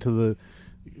you're not into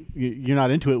you're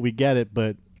not into it. We get it,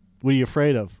 but what are you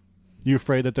afraid of? You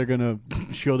afraid that they're gonna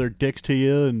show their dicks to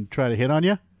you and try to hit on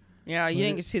you? Yeah, you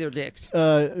didn't get to see their dicks.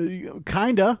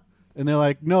 Kinda." And they're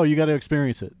like, "No, you got to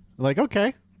experience it." I'm like,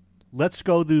 okay. let's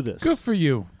go do this. Good for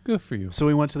you. Good for you. So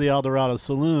we went to the El Dorado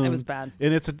Saloon. It was bad.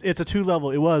 And it's a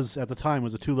 2-level. It was at the time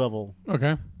was a 2-level.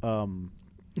 Okay.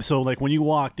 So like when you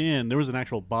walked in, there was an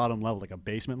actual bottom level, like a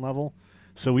basement level.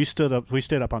 So we stayed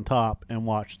up on top and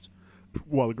watched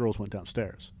while the girls went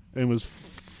downstairs. It was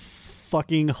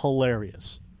fucking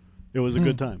hilarious. It was a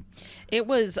good time. It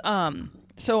was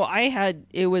so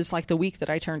it was like the week that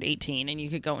I turned 18 and you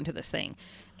could go into this thing.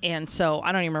 And so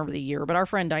I don't even remember the year, but our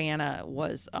friend Diana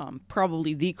was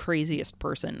probably the craziest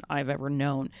person I've ever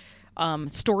known.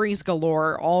 Stories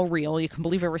galore, all real. You can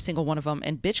believe every single one of them.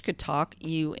 And bitch could talk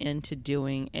you into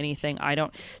doing anything.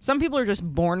 Some people are just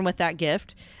born with that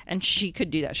gift, and she could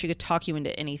do that. She could talk you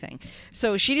into anything.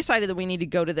 So she decided that we need to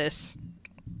go to this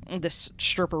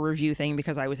stripper review thing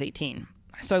because I was 18.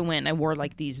 So I went and I wore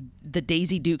like the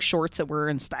Daisy Duke shorts that were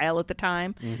in style at the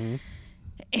time. Mm-hmm.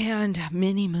 And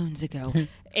many moons ago.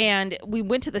 And we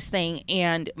went to this thing,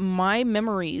 and my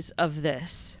memories of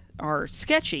this are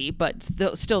sketchy, but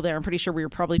still there. I'm pretty sure we were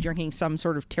probably drinking some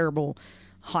sort of terrible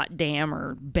hot damn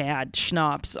or bad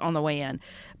schnapps on the way in.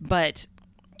 But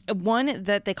one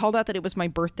that they called out that it was my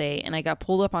birthday, and I got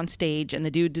pulled up on stage, and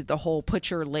the dude did the whole put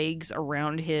your legs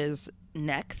around his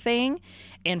neck thing.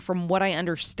 And from what I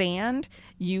understand,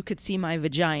 you could see my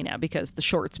vagina because the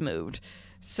shorts moved.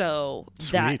 So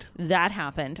Sweet. that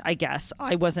happened, I guess.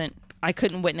 I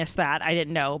couldn't witness that. I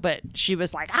didn't know, but she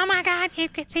was like, "Oh my God, you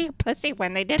could see your pussy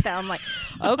when they did that." I'm like,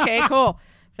 okay, cool.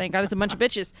 Thank God it's a bunch of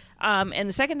bitches. And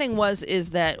the second thing is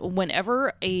that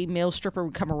whenever a male stripper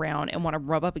would come around and want to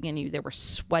rub up against you, they were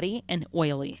sweaty and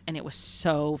oily, and it was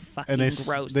so fucking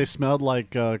gross. They smelled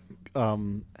like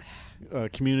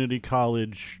community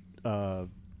college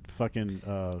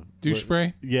fucking douche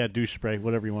spray. Yeah, douche spray,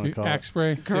 whatever you want to call Axe it.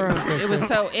 spray. Gross. It was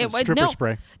so. Stripper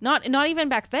spray. Not even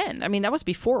back then. I mean, that was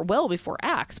well before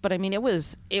Axe. But I mean, it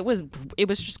was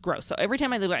just gross. So every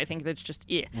time I look at it, I think that's just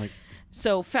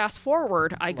So fast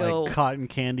forward, I go like cotton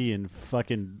candy and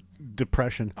fucking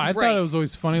depression. I thought it was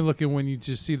always funny looking when you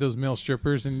just see those male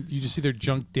strippers and you just see their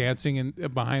junk dancing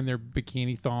behind their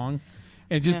bikini thong.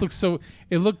 And it just looks so.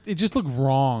 It just looked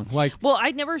wrong. Like, well,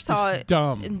 I never saw it.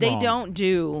 Dumb. They wrong. don't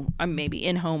do maybe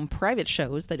in-home private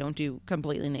shows. They don't do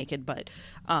completely naked, but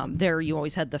there you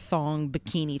always had the thong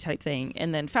bikini type thing.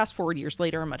 And then fast forward years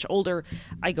later, I'm much older.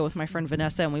 I go with my friend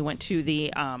Vanessa, and we went to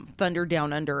the Thunder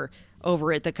Down Under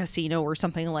over at the casino or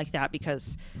something like that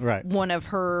because one of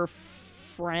her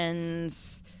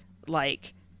friends,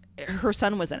 like her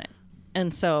son, was in it.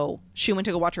 And so she went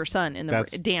to go watch her son in the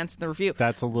dance in the review.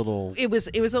 That's a little. It was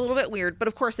a little bit weird, but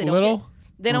of course they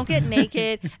don't get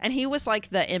naked. And he was like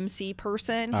the MC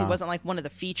person. He wasn't like one of the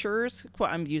features.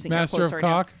 I'm using Master of right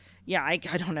cock. Now. Yeah,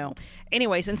 I don't know.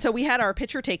 Anyways, and so we had our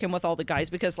picture taken with all the guys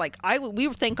because like we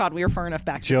thank God we were far enough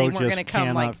back that they weren't going to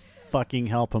come like. Fucking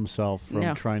help himself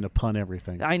from trying to pun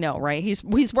everything. I know, right? He's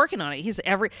working on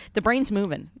it. The brain's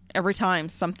moving every time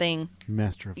something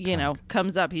Master of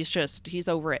comes up. He's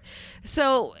over it.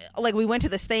 So like we went to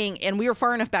this thing and we were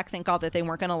far enough back, thank God, that they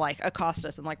weren't gonna like accost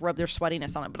us and like rub their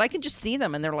sweatiness on it. But I could just see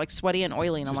them and they're like sweaty and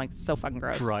oily and I'm like, so fucking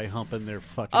gross. Dry humping their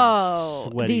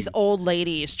fucking sweaty. These old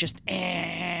ladies just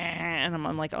and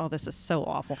I'm like, oh, this is so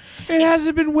awful. It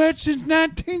hasn't been wet since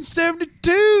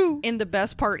 1972. And the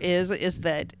best part is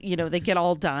that they get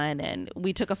all done and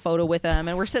we took a photo with them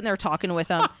and we're sitting there talking with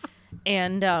them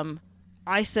and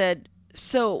I said,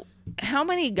 so how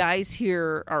many guys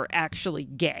here are actually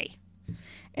gay?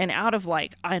 And out of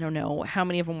like, I don't know how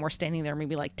many of them were standing there,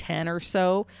 maybe like 10 or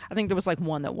so. I think there was like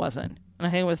one that wasn't. And I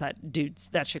think it was that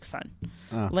chick's son.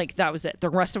 Like that was it. The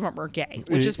rest of them were gay,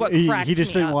 which is what cracks me up. He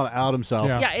just didn't want to out himself.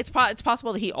 Yeah, it's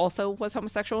possible that he also was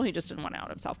homosexual. He just didn't want to out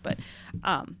himself. But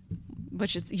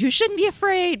which is, you shouldn't be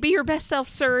afraid. Be your best self,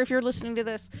 sir, if you're listening to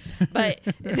this. But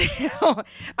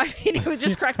I mean, it was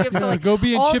just cracked me up. So like, go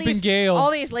be in Chip and Gale.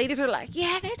 All these ladies are like,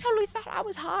 yeah, they totally thought I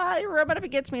was hot. They're rubbing up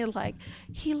against me like,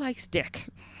 he likes dick.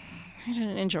 I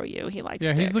didn't enjoy you. He likes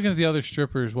dick. He's looking at the other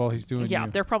strippers while he's doing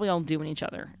they're probably all doing each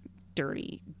other.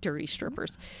 Dirty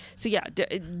strippers. So yeah,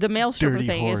 the male stripper dirty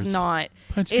thing horse.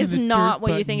 is not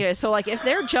what you think it is. So like, if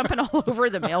they're jumping all over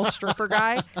the male stripper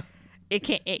guy,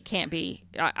 it can't be.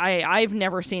 I've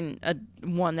never seen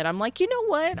one that I'm like, you know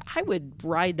what? I would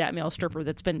ride that male stripper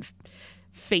that's been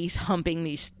face humping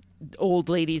these old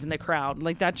ladies in the crowd.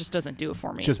 Like that just doesn't do it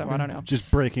for me. So I don't know. Just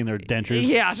breaking their dentures.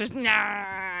 Yeah, just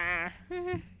nah.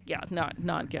 Yeah,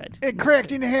 not good. It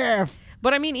cracked in half.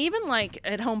 But I mean, even like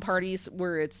at home parties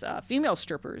where it's female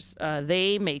strippers,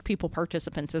 they make people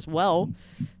participants as well.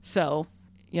 So,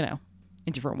 in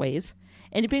different ways.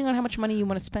 And depending on how much money you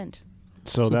want to spend.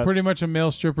 So pretty much a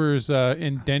male stripper's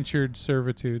indentured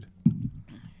servitude.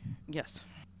 Yes.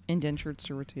 Indentured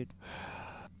servitude.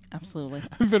 Absolutely.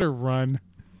 I better run.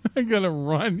 I'm gonna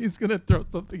run. He's gonna throw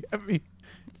something at me.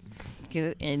 Get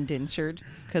it indentured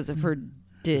because of her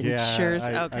dentures.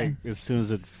 Okay. As soon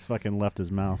as it fucking left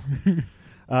his mouth.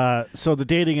 So the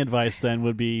dating advice then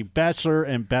would be bachelor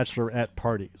and bachelorette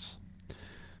parties.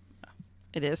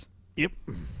 It is. Yep.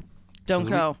 Don't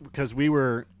go. Because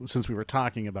since we were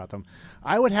talking about them,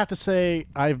 I would have to say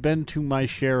I've been to my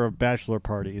share of bachelor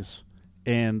parties,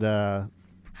 and How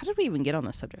did we even get on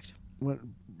this subject? what,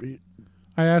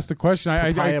 I asked the question.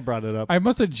 Papaya I brought it up. I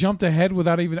must have jumped ahead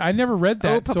without even. I never read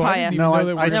that, Oh, so I papaya. didn't even No, know I-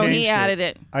 that I we're No, changed he added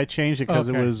it. I changed it because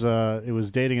Okay. it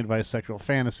was dating advice, sexual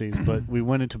fantasies, but we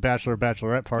went into bachelorette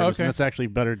parties, Okay. and that's actually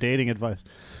better dating advice.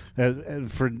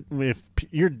 For if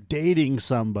you're dating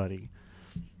somebody,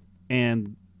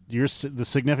 and the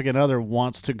significant other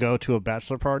wants to go to a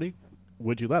bachelor party,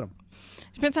 would you let them?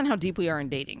 Depends on how deep we are in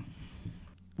dating.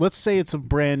 Let's say it's a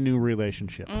brand new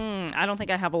relationship. I don't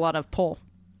think I have a lot of pull.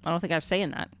 I don't think I have say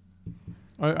in that.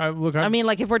 look. I mean,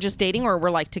 like if we're just dating or we're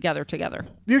like together.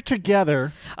 You're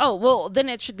together. Oh, well, then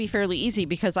it should be fairly easy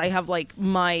because I have like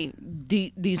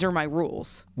these are my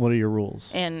rules. What are your rules?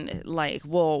 And like,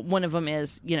 well, one of them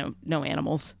is, no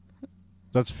animals.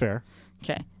 That's fair.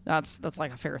 Okay. That's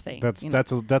like a fair thing. That's you know?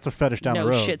 that's a fetish down No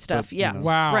the road. shit stuff, but, yeah.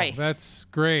 wow, Right. that's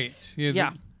great.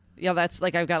 Yeah. Yeah, that's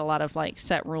like I've got a lot of like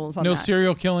set rules on No that.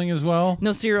 serial killing as well.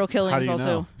 No serial killings How do you also.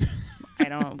 know? I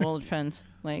don't know. Well, it depends.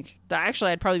 Like,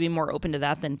 actually, I'd probably be more open to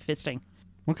that than fisting.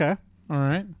 Okay, All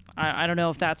right. I don't know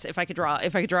if I could draw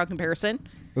a comparison.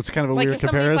 that's kind of a Like weird if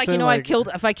somebody's comparison.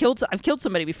 like, I've killed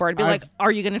somebody before, I'd be I've- like,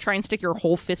 are you going to try and stick your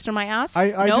whole fist in my ass? I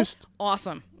no? just-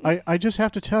 Awesome. I just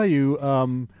have to tell you,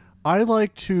 I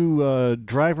like to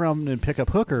drive around and pick up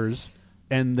hookers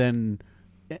and then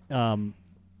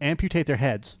amputate their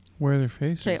heads, Where are their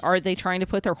faces? Okay, are they trying to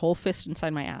put their whole fist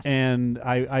inside my ass? and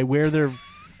I wear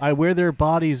their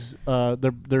bodies,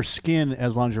 their skin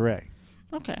as lingerie,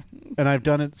 Okay. and I've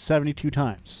done it 72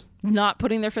 times. Not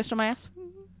putting their fist in my ass?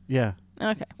 Yeah.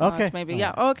 Okay. Well, Okay. that's maybe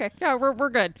yeah. Okay. Yeah, we're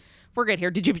good. We're good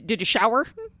here. Did you shower?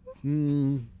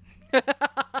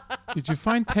 Did you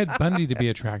find Ted Bundy to be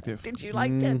attractive? Did you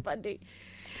like Ted Bundy?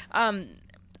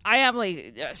 I have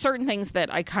like certain things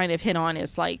that I kind of hit on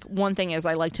is like one thing is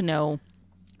I like to know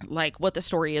like what the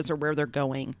story is or where they're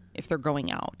going if they're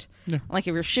going out. Yeah. Like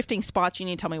if you're shifting spots, you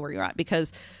need to tell me where you're at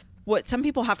because what some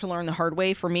people have to learn the hard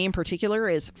way, for me in particular,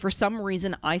 is for some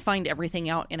reason I find everything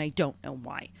out and I don't know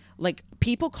why. Like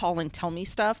people call and tell me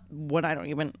stuff when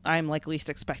I'm like least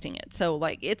expecting it. So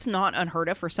like it's not unheard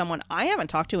of for someone I haven't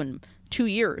talked to in 2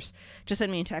 years to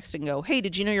send me a text and go, "Hey,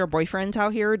 did you know your boyfriend's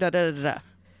out here?" Da da da da.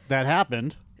 That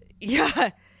happened. Yeah,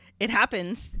 it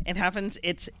happens. It happens.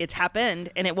 It's happened,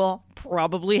 and it will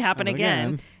probably happen And again.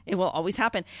 again. It will always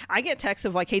happen. I get texts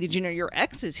of like, "Hey, did you know your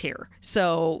ex is here?"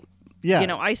 So, Yeah.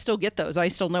 I still get those. I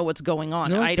still know what's going on.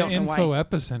 You're like I don't the know info why.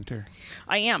 epicenter.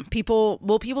 I am. People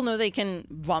know they can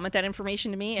vomit that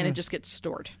information to me, and it just gets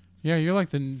stored Yeah, you're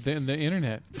like the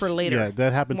internet. for later. Yeah,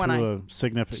 that happened when to a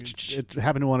significant. It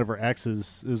happened to one of her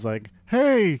exes. It was like,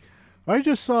 "Hey, I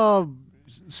just saw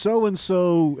so and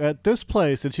so at this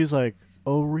place," and she's like,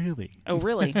 "Oh, really?" Oh,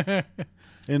 really?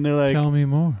 And they're like, Tell me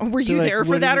more. Were you like, there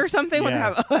for what that do you- or something?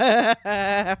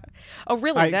 Yeah. Oh,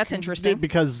 really? That's interesting.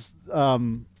 Because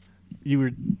you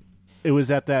were. It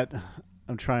was at that.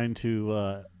 I'm trying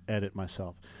to edit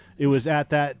myself. It was at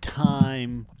that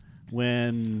time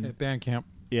when. At band camp.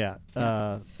 Yeah,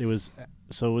 it was.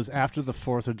 So it was after the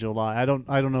 4th of July. I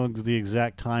don't know the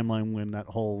exact timeline when that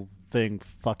whole thing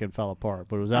fucking fell apart,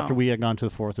 but it was after Oh. we had gone to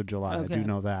the 4th of July. I Okay. do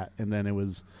know that, and then it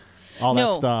was all No.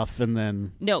 that stuff, and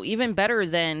then No, even better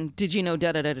than did you know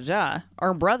da da da da da.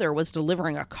 Our brother was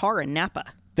delivering a car in Napa.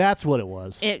 that's what it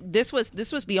was. This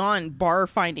was beyond bar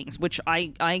findings, which I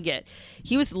get.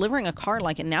 He was delivering a car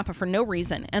like in Napa for no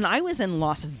reason, and I was in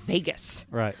Las Vegas.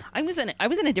 Right. I was in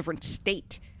a different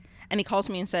state, and he calls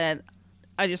me and said,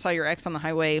 "I just saw your ex on the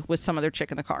highway with some other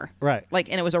chick in the car." Right. Like,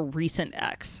 and it was a recent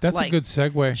ex. That's like, a good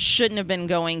segue. Shouldn't have been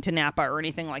going to Napa or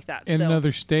anything like that. In so,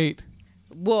 another state.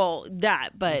 well,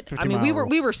 that, but 50 I mean, mile.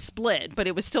 we were split, but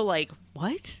it was still like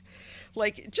what,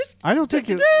 like just I don't think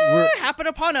we're. happen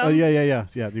upon him. Oh yeah.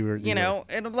 You were. You know,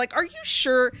 and I'm like, are you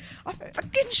sure? I'm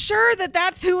fucking sure that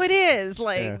that's who it is.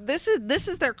 Like, Yeah. this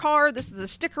is their car. This is the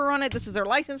sticker on it. This is their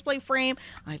license plate frame.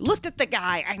 I looked at the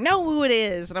guy. I know who it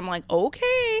is. And I'm like,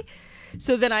 okay.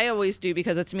 So then I always do,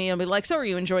 because it's me. I'll be like, so are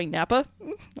you enjoying Napa?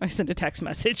 I send a text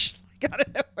message. Like, out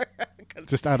of nowhere. 'Cause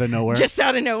Just out of nowhere. just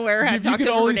out of nowhere. I've If you talked could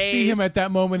to him for only see days. him at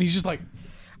that moment, he's just like,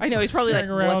 I know, he's probably like,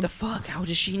 staring what around. the fuck? How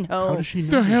does she know? How does she know?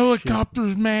 the this shit?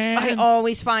 helicopters, man. I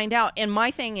always find out, and my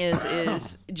thing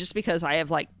is just because I have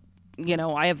like,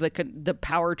 I have the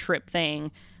power trip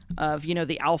thing. of,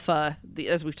 the alpha,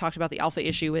 as we've talked about, the alpha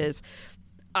issue is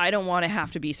I don't want to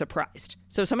have to be surprised.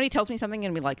 So if somebody tells me something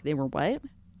and be like, they were what?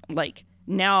 Like,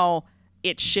 now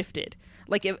it's shifted.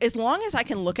 Like, as long as I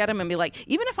can look at them and be like,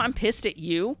 even if I'm pissed at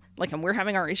you, like, and we're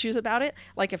having our issues about it,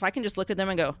 like, if I can just look at them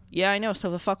and go, yeah, I know, so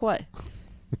the fuck what?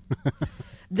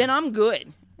 Then I'm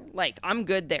good. Like, I'm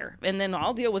good there. And then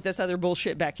I'll deal with this other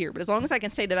bullshit back here. But as long as I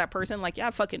can say to that person, like,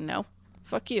 yeah, fucking no.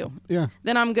 Fuck you. Yeah.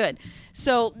 Then I'm good.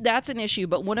 So that's an issue.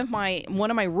 But one of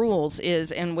my rules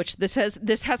is, in which this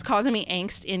has caused me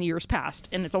angst in years past,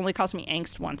 and it's only caused me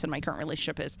angst once in my current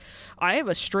relationship, is I have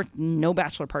a strict no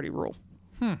bachelor party rule.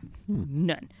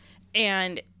 None.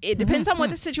 And it depends on what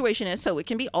the situation is, so it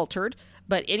can be altered.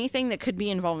 But anything that could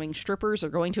be involving strippers or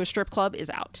going to a strip club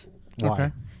is out. Why?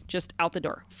 Okay. Just out the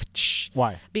door.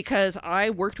 Why? Because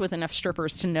I worked with enough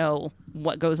strippers to know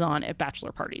what goes on at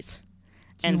bachelor parties.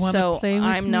 you wanna play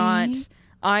with me?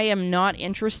 I am not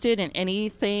interested in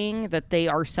anything that they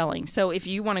are selling. So if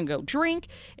you want to go drink,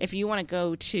 if you want to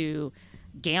go to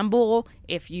gamble,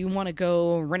 if you want to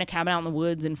go rent a cabin out in the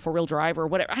woods and 4-wheel drive or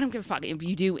whatever, I don't give a fuck. If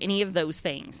you do any of those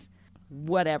things,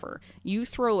 whatever. You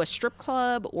throw a strip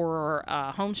club or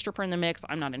a home stripper in the mix,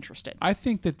 I'm not interested. I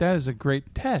think that is a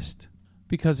great test,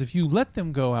 because if you let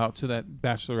them go out to that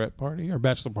bachelorette party or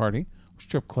bachelor party,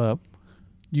 strip club,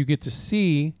 you get to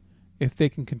see if they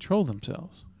can control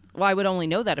themselves. Well, I would only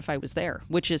know that if I was there,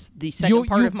 which is the second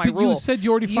part of my rule. You said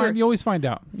you always find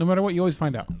out. No matter what, you always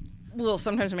find out. Well,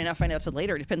 sometimes I may not find out till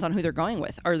later. It depends on who they're going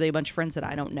with. Are they a bunch of friends that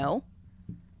I don't know?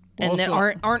 And that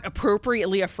aren't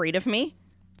appropriately afraid of me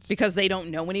because they don't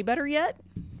know any better yet?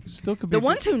 Still could be the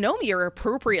ones who know me are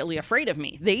appropriately afraid of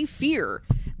me. They fear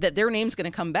that their name's going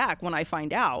to come back when I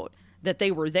find out that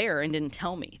they were there and didn't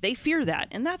tell me. They fear that,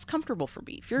 and that's comfortable for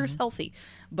me. Fear is healthy.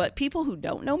 But people who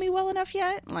don't know me well enough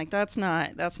yet, like, that's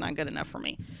not good enough for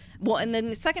me. Well, and then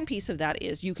the second piece of that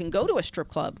is you can go to a strip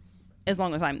club as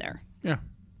long as I'm there. Yeah.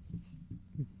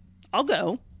 I'll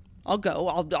go.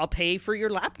 I'll pay for your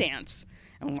lap dance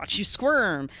and watch you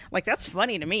squirm. Like, that's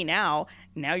funny to me now.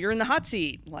 Now you're in the hot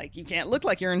seat. Like, you can't look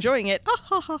like you're enjoying it. Ha,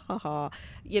 ha, ha, ha, ha.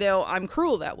 I'm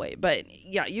cruel that way. But,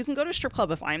 yeah, you can go to a strip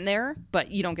club if I'm there, but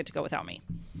you don't get to go without me.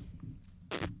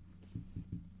 Okay.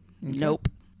 Nope.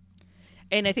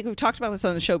 And I think we've talked about this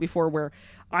on the show before, where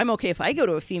I'm okay if I go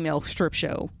to a female strip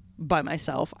show by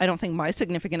myself. I don't think my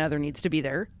significant other needs to be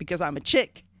there because I'm a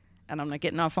chick. And I'm not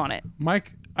getting off on it.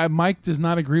 Mike does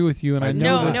not agree with you, and I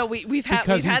know this. No, we've had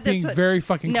because we've had he's this. being very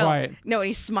fucking quiet. No,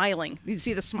 he's smiling. You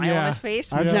see the smile on his face?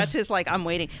 That's That's his like, I'm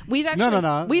waiting. We've actually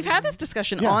No. We've had this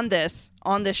discussion on this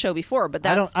show before, but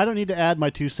that's I don't need to add my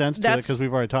 2 cents to it because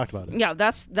we've already talked about it. yeah,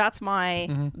 that's my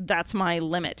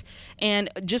limit. And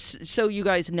just so you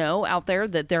guys know out there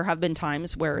that there have been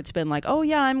times where it's been like, oh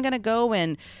yeah, I'm gonna go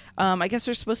and I guess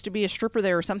there's supposed to be a stripper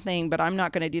there or something, but I'm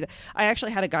not gonna do that. I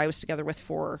actually had a guy I was together with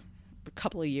for a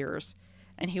couple of years,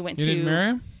 and he went You to didn't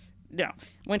marry him? No,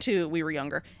 we were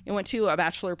younger. He went to a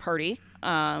bachelor party.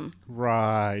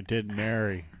 Right, didn't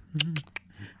marry.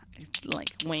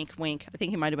 Like, wink, wink. I think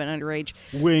he might have been underage.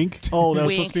 Wink. Oh, that was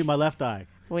Wink. supposed to be my left eye.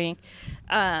 Wink.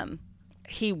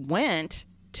 He went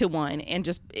to one and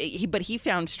but he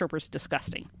found strippers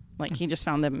disgusting. Like, he just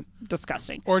found them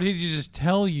disgusting. Or did he just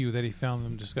tell you that he found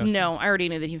them disgusting? No, I already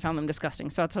knew that he found them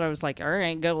disgusting. So that's what I was like, all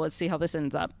right, go, let's see how this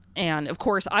ends up. And, of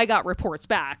course, I got reports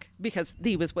back because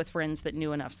he was with friends that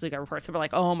knew enough. So he got reports. They were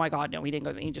like, oh, my God, no, he didn't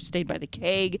go. He just stayed by the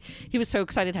keg. He was so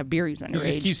excited to have beer. He was He underage.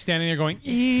 just keeps standing there going,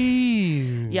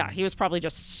 ew. Yeah, he was probably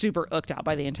just super hooked out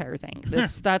by the entire thing.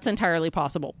 That's entirely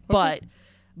possible. But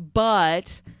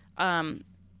if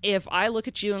I look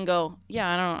at you and go,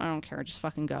 yeah, I don't care, just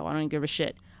fucking go. I don't even give a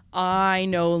shit. I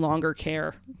no longer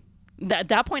care. At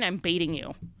that point, I'm baiting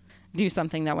you. Do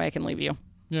something that way I can leave you.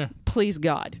 Yeah. Please,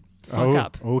 God, fuck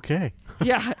up. Okay.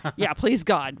 Yeah, please,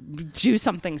 God, do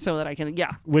something so that I can,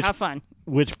 have fun.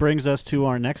 Which brings us to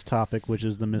our next topic, which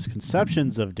is the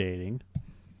misconceptions of dating.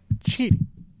 Cheating.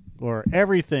 Or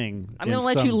everything. I'm going to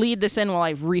let you lead this in while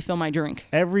I refill my drink.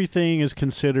 Everything is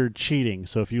considered cheating.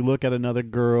 So if you look at another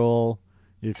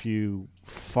if you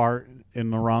fart in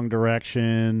the wrong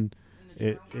direction,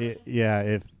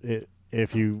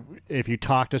 if you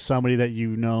talk to somebody that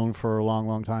you've known for a long,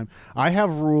 long time. I have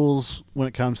rules when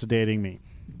it comes to dating me.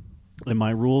 And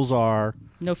my rules are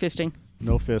no fisting.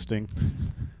 No fisting.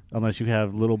 Unless you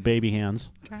have little baby hands.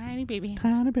 Tiny baby hands.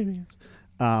 Tiny baby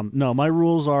hands. No, my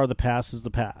rules are the past is the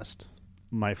past.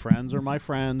 My friends are my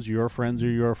friends. Your friends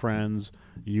are your friends.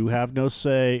 You have no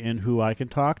say in who I can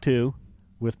talk to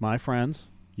with my friends.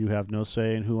 You have no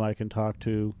say in who I can talk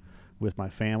to with my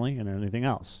family and anything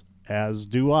else. As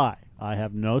do I. I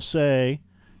have no say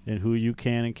in who you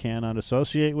can and cannot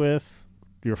associate with,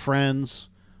 your friends,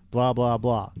 blah, blah,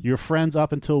 blah. You're friends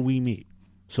up until we meet.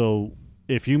 So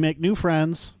if you make new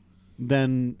friends,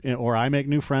 then, or I make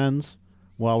new friends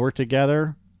while we're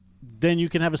together, then you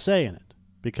can have a say in it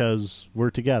because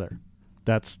we're together.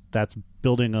 That's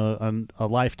building a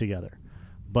life together.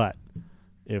 But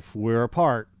if we're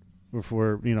apart, if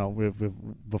we're,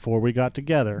 before we got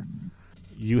together,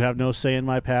 you have no say in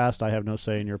my past, I have no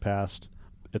say in your past,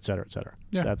 et cetera, et cetera.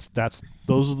 Yeah.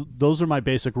 Those are my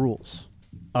basic rules.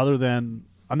 Other than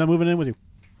I'm not moving in with you,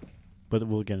 but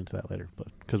we'll get into that later. But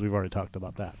because we've already talked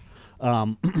about that.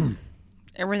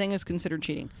 Everything is considered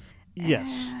cheating.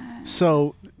 Yes.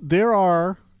 So there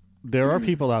are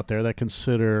people out there that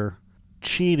consider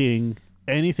cheating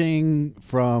anything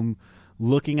from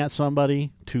looking at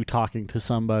somebody to talking to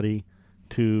somebody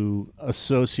to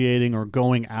associating or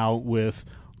going out with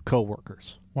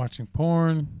coworkers. Watching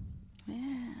porn.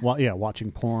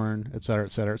 Watching porn, et cetera,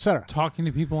 et cetera, et cetera. Talking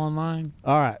to people online.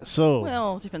 All right, so...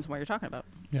 Well, it depends on what you're talking about.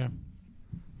 Yeah.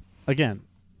 Again...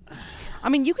 I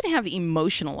mean, you can have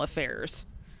emotional affairs.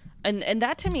 And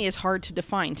that to me is hard to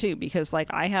define, too, because, like,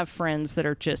 I have friends that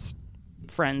are just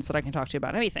friends that I can talk to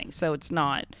about anything. So it's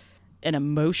not an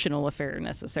emotional affair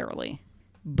necessarily.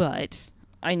 But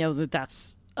I know that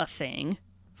that's a thing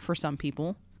for some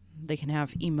people. They can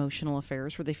have emotional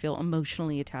affairs where they feel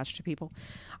emotionally attached to people.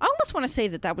 I almost want to say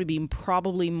that would be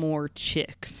probably more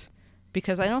chicks,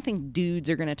 because I don't think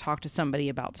dudes are going to talk to somebody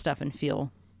about stuff and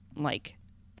feel, like,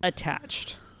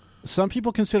 attached. Some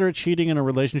people consider it cheating in a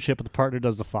relationship if the partner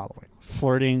does the following: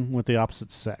 flirting with the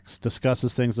opposite sex,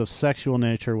 discusses things of sexual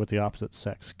nature with the opposite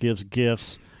sex, gives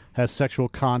gifts, has sexual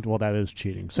contact. Well, that is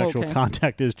cheating. Sexual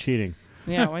contact is cheating.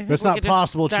 Yeah, well, that's not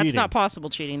possible cheating. That's not possible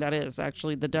cheating. That is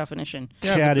actually the definition.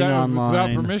 Yeah, chatting online.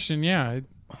 Without permission, yeah.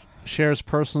 Shares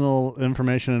personal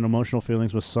information and emotional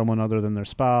feelings with someone other than their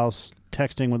spouse.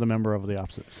 Texting with a member of the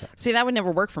opposite sex. See, that would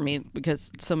never work for me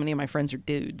because so many of my friends are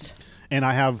dudes. And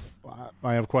I have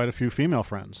quite a few female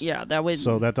friends. Yeah, that would.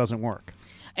 So that doesn't work.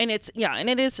 And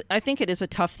it is. I think it is a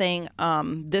tough thing.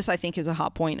 This I think is a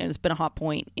hot point, and it's been a hot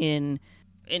point in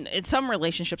some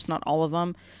relationships, not all of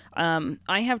them.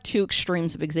 I have two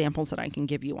extremes of examples that I can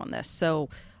give you on this. So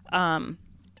one,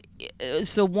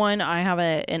 I have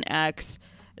an ex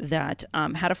that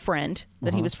had a friend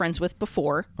that he was friends with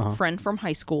before, friend from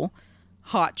high school,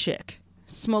 hot chick,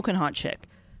 smoking hot chick,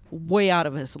 way out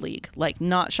of his league, like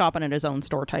not shopping at his own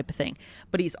store type of thing.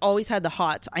 But he's always had the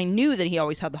hots. I knew that he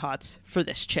always had the hots for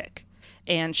this chick.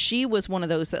 And she was one of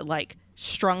those that like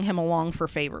strung him along for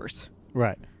favors.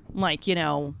 Right. Like,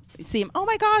 see him, oh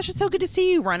my gosh, it's so good to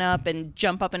see you, run up and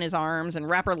jump up in his arms and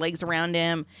wrap her legs around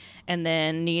him and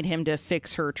then need him to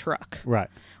fix her truck. Right.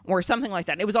 Or something like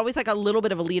that. It was always like a little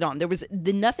bit of a lead on.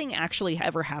 Nothing actually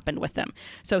ever happened with them.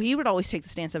 So he would always take the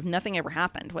stance of nothing ever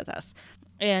happened with us.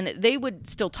 And they would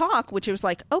still talk, which was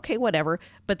like, okay, whatever.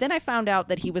 But then I found out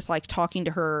that he was like talking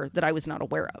to her that I was not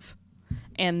aware of.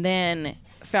 And then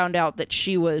found out that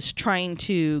she was trying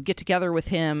to get together with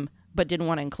him, but didn't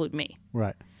want to include me.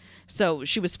 Right. So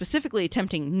she was specifically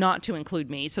attempting not to include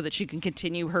me so that she can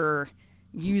continue her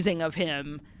using of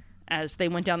him as they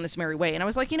went down this merry way. And I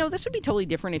was like, this would be totally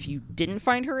different if you didn't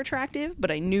find her attractive,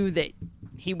 but I knew that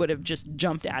he would have just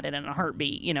jumped at it in a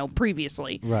heartbeat,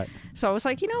 previously. Right. So I was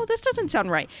like, this doesn't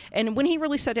sound right. And when he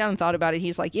really sat down and thought about it,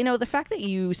 he's like, the fact that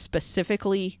you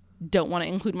specifically don't want to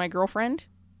include my girlfriend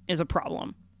is a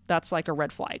problem. That's like a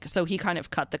red flag. So he kind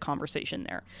of cut the conversation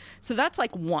there. So that's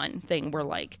like one thing where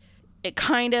like, it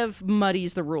kind of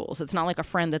muddies the rules. It's not like a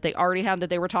friend that they already had that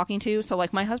they were talking to. So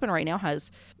like my husband right now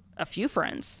has a few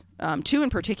friends, two in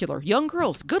particular, young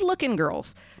girls, good looking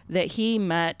girls that he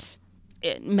met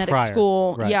at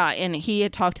school. Right. Yeah. And he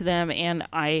had talked to them. And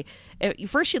at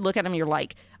first you'd look at him, you're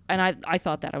like, and I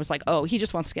thought that I was like, oh, he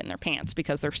just wants to get in their pants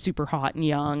because they're super hot and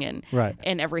young and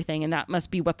everything. And that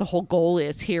must be what the whole goal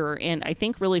is here. And I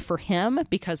think really for him,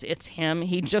 because it's him,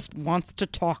 he just wants to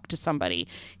talk to somebody.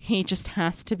 He just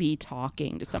has to be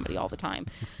talking to somebody all the time.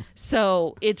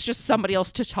 So it's just somebody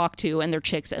else to talk to, and they're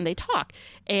chicks and they talk.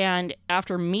 And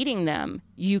after meeting them,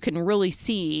 you can really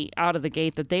see out of the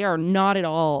gate that they are not at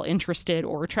all interested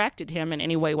or attracted to him in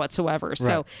any way whatsoever. Right.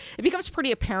 So it becomes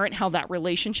pretty apparent how that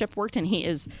relationship worked. And he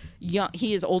is young,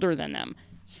 he is older than them,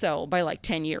 so by like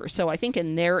 10 years. So I think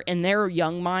in their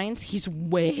young minds, he's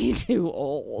way too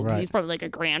old. Right. He's probably like a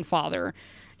grandfather,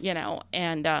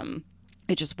 and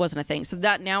it just wasn't a thing. So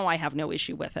that now I have no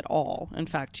issue with at all. In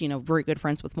fact, very good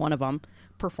friends with one of them,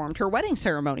 performed her wedding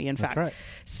ceremony, in fact. Right.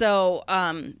 So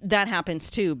that happens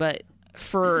too. But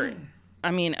for,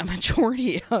 a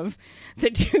majority of the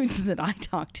dudes that I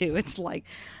talk to, it's like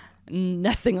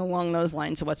nothing along those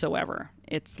lines whatsoever.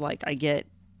 It's like I get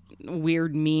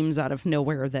weird memes out of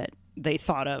nowhere that they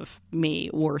thought of me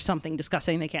or something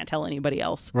disgusting they can't tell anybody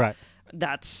else. Right.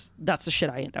 That's the shit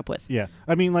I end up with. Yeah.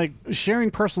 I mean, like,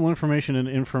 sharing personal information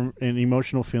and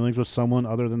emotional feelings with someone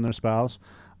other than their spouse,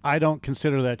 I don't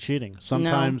consider that cheating.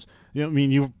 Sometimes, I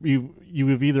mean,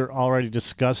 you've either already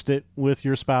discussed it with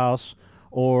your spouse,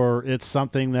 or it's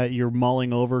something that you're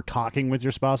mulling over, talking with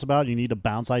your spouse about. You need to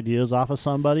bounce ideas off of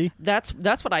somebody. That's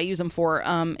what I use them for.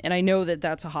 And I know that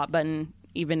that's a hot button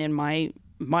even in my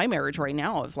marriage right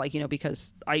now, of like,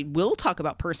 because I will talk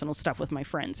about personal stuff with my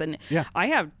friends. And I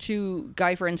have 2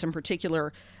 guy friends in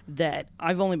particular that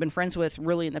I've only been friends with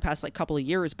really in the past like couple of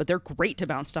years, but they're great to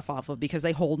bounce stuff off of because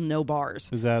they hold no bars.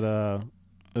 Is that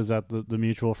the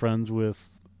mutual friends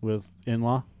with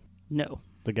in-law? No.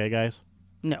 The gay guys?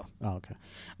 No. Oh, okay.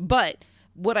 But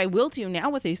what I will do now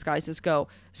with these guys is go,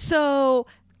 so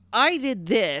I did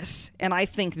this and I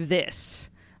think this.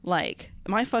 Like,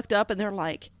 am I fucked up? And they're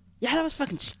like, yeah, that was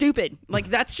fucking stupid. Like,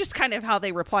 that's just kind of how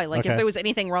they reply. Like, Okay. if there was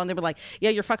anything wrong, they were like, yeah,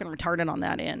 you're fucking retarded on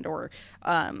that end, or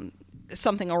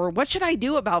something, or what should I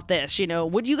do about this?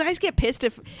 Would you guys get pissed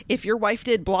if your wife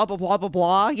did blah, blah, blah, blah,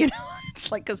 blah?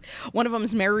 It's like, because one of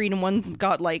them's married and one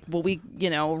got like, well, we,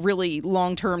 really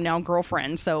long-term now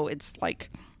girlfriend. So it's like,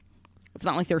 it's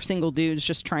not like they're single dudes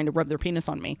just trying to rub their penis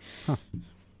on me. Huh.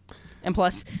 And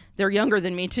plus, they're younger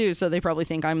than me, too, so they probably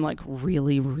think I'm, like,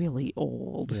 really, really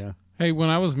old. Yeah. Hey, when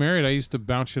I was married, I used to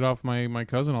bounce shit off my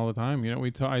cousin all the time.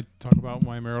 I talk about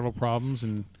my marital problems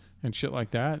and shit like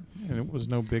that, and it was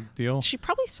no big deal. She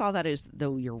probably saw that as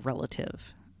though you're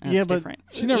relative. That's Yeah, but different.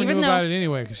 She never knew about it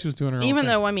anyway because she was doing her own Even thing.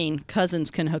 though, I mean, cousins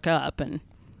can hook up, and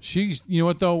You know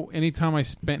what, though? Anytime I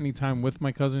spent any time with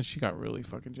my cousin, she got really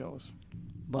fucking jealous.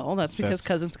 well, that's because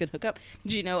cousins can hook up.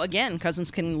 Did you know, again, cousins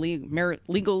can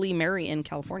legally marry in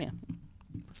California?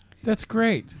 That's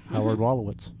great. Howard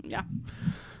Wolowitz. Yeah.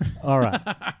 All right.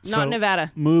 Not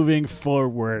Nevada. Moving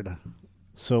forward.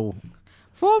 So,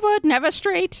 Forward, never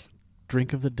straight.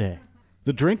 drink of the day.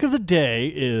 The drink of the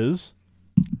day is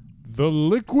The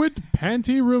liquid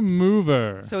panty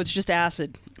remover. So it's just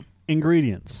acid.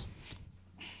 ingredients.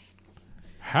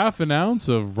 Half an ounce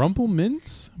of Rumple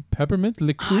Mints peppermint I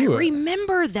liqueur.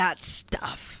 remember that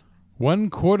stuff.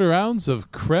 1/4 ounce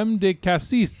of creme de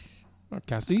cassis.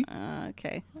 Cassis?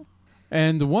 Okay.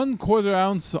 And 1/4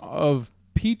 ounce of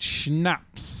peach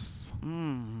schnapps.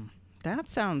 That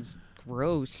sounds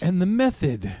gross. And the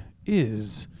method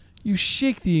is you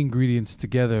shake the ingredients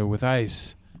together with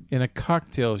ice in a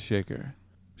cocktail shaker,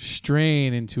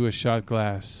 strain into a shot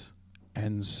glass,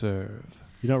 and serve.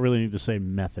 You don't really need to say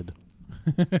method.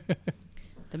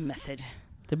 The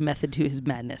method to his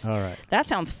madness. All right. That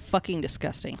sounds fucking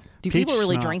disgusting. Do Peach people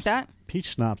really schnapps. drink that? Peach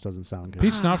schnapps doesn't sound good.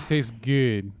 Peach schnapps tastes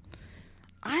good.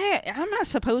 I'm not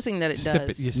supposing that it Sip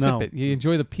does. it. You No. sip it. You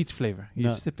enjoy the peach flavor. You No.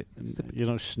 sip it. Sip it. You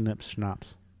don't snip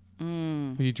schnapps.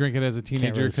 You drink it as a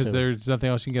teenager really because sip it. there's nothing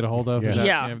else you can get a hold of. Yeah. Is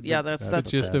that- Yeah, that's the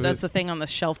gist of that's it. the thing on the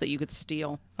shelf that you could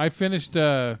steal. I finished.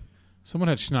 Someone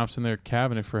had schnapps in their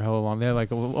cabinet for hell long. They had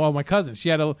like my cousin. She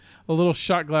had a little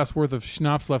shot glass worth of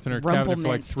schnapps left in her cabinet for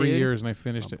like Rumplemints, 3 dude. years, and I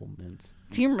finished it. Rumple mints.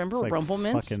 Do you remember It's like Rumple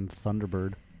Mints? fucking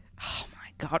Thunderbird. Oh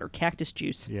my god, or cactus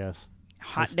juice. Yes.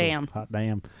 Hot That's the- damn. Hot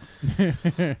damn.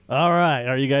 All right.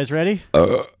 Are you guys ready?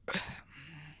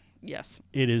 Yes.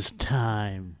 It is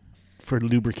time for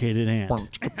lubricated ant.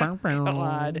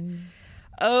 God.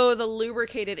 Oh, the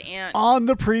lubricated ant. On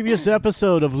the previous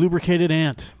episode of Lubricated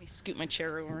Ant, Let me scoot my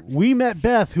chair over. we met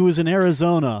Beth, who is in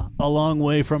Arizona, a long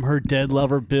way from her dead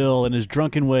lover Bill and his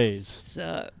drunken ways.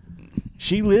 So,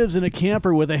 She lives in a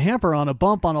camper with a hamper on a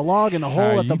bump on a log in a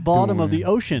hole at the you bottom of the doing?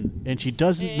 ocean, and she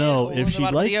doesn't know hole if in the she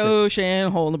bottom likes of the it.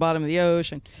 ocean, hole in the bottom of the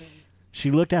ocean. She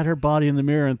looked at her body in the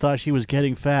mirror and thought she was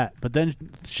getting fat, but then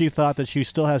she thought that she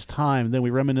still has time. Then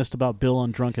we reminisced about Bill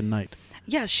on Drunken Night.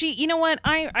 Yeah, you know what?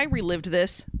 I relived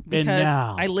this because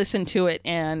now- I listened to it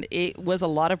and it was a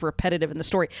lot of repetitive in the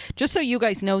story. Just so you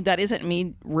guys know, that isn't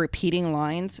me repeating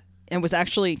lines. It was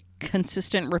actually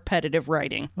consistent, repetitive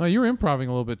writing. Oh, you were improving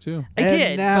a little bit too. I And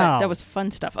did, now- but that was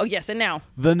fun stuff. Oh, yes, and now.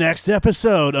 The next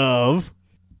episode of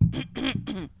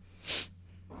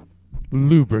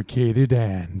Lubricated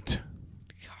ant.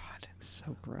 God, it's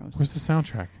so gross. Where's the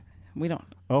soundtrack? We don't.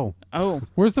 Oh, Oh,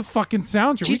 Where's the fucking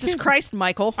soundtrack? We Jesus can't- Christ,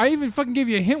 Michael. I even fucking gave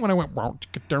you a hint when I went.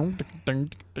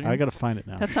 I gotta find it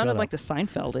now. That sounded like the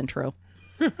Seinfeld intro.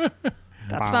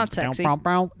 That's not sexy.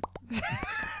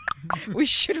 We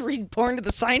should read porn to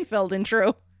the Seinfeld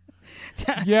intro.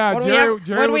 Yeah, What do we Jerry. have-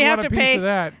 Jerry what do would we have want a to piece pay? of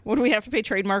that. What do we have to pay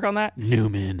trademark on that?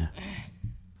 Newman,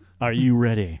 are you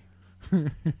ready?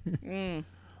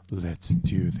 Let's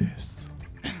do this.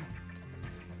 Are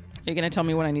you going to tell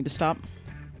me when I need to stop?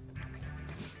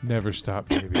 Never stop,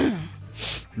 baby.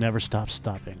 Never stop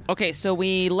stopping. Okay, so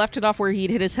we left it off where he'd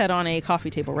hit his head on a coffee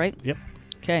table, right? Yep.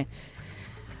 Okay.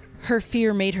 Her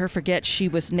fear made her forget she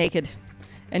was naked,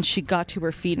 and she got to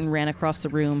her feet and ran across the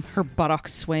room, her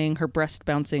buttocks swaying, her breast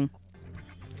bouncing.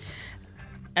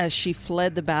 As she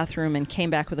fled the bathroom and came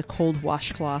back with a cold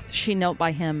washcloth, she knelt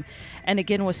by him and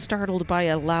again was startled by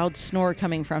a loud snore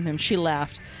coming from him. She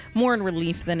laughed, more in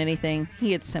relief than anything.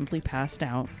 He had simply passed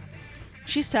out.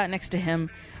 She sat next to him,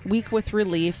 weak with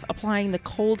relief, applying the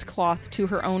cold cloth to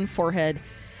her own forehead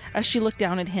as she looked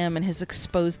down at him and his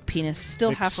exposed penis,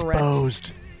 still half erect,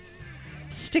 Exposed.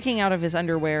 sticking out of his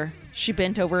underwear. She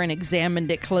bent over and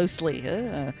examined it closely.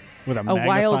 Ugh. With a A wild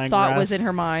magnifying thought glass. was in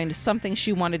her mind, something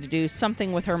she wanted to do,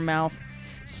 something with her mouth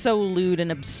so lewd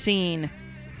and obscene.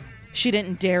 She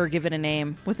didn't dare give it a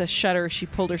name. With a shudder, she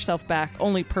pulled herself back.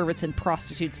 Only perverts and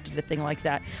prostitutes did a thing like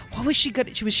that. What was she good?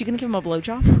 Was she going to give him a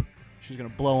blowjob? She's gonna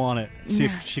blow on it. See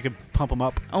if she could pump him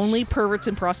up Only perverts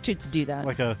and prostitutes do that.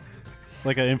 like an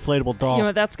inflatable doll. You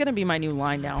know, that's going to be my new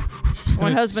line now.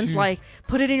 My husband's like,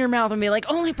 put it in your mouth and be like,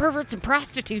 only perverts and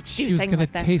prostitutes do She was things going to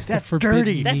like that. taste That's the forbidden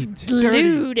dirty. That's meat.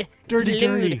 lewd. Dirty, It's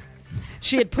lewd. dirty.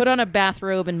 She had put on a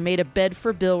bathrobe and made a bed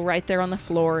for Bill right there on the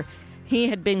floor. He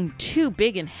had been too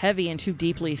big and heavy and too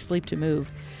deeply asleep to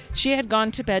move. She had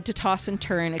gone to bed to toss and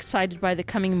turn, excited by the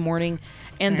coming morning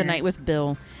and the night with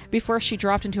Bill. Before she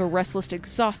dropped into a restless,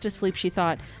 exhausted sleep, she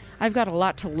thought, I've got a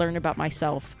lot to learn about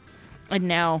myself. And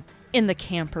now, in the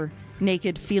camper,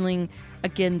 naked, feeling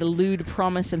again the lewd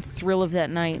promise and thrill of that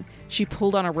night, she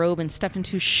pulled on a robe and stepped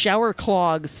into shower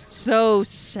clogs. So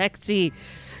sexy.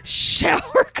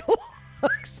 Shower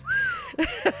clogs.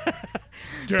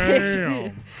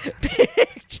 Damn.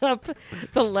 Picked up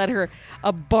the letter,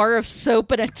 a bar of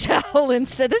soap and a towel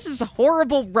instead. This is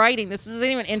horrible writing. This isn't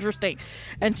even interesting.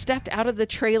 And stepped out of the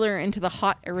trailer into the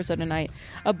hot Arizona night.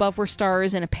 Above were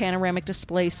stars in a panoramic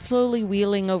display slowly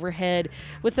wheeling overhead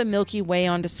with the Milky Way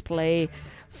on display,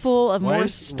 full of Why more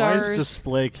is stars.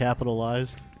 display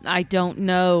capitalized? I don't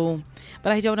know.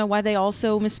 But I don't know why they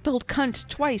also misspelled cunt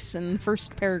twice in the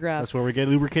first paragraph. That's where we get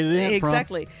lubricated ant from.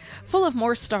 Exactly. Full of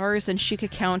more stars than she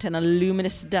could count and a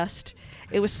luminous dust.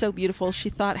 It was so beautiful, she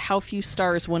thought how few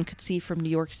stars one could see from New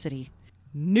York City.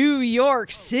 New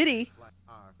York City?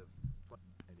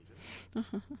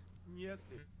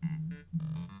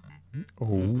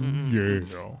 Oh, yeah.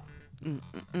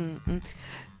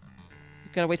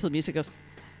 Gotta wait till the music goes.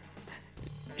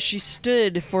 She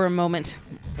stood for a moment,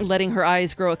 letting her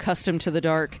eyes grow accustomed to the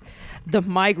dark. The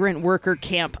migrant worker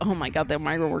camp, oh my god, the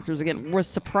migrant workers again, was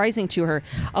surprising to her.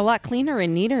 A lot cleaner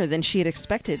and neater than she had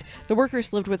expected. The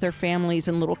workers lived with their families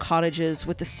in little cottages,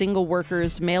 with the single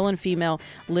workers, male and female,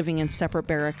 living in separate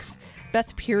barracks.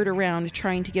 Beth peered around,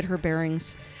 trying to get her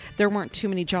bearings. There weren't too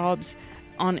many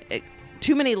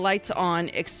lights on,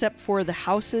 except for the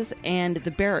houses and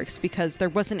the barracks, because there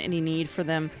wasn't any need for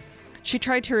them. She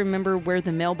tried to remember where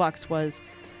the mailbox was.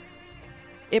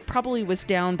 It probably was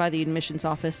down by the admissions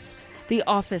office. The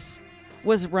office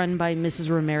was run by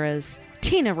Mrs. Ramirez,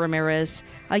 Tina Ramirez,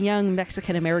 a young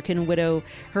Mexican-American widow,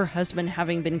 her husband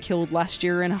having been killed last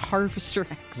year in a harvester In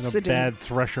a accident. bad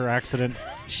thresher accident.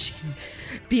 Jeez.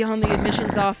 Beyond the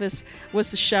admissions office was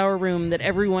the shower room that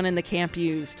everyone in the camp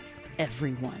used.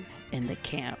 Everyone in the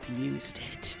camp used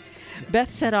it.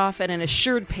 Beth set off at an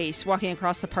assured pace, walking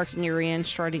across the parking area and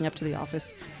striding up to the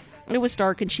office. It was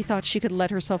dark, and she thought she could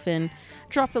let herself in,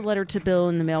 drop the letter to Bill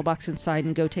in the mailbox inside,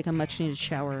 and go take a much-needed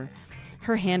shower.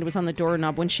 Her hand was on the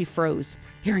doorknob when she froze,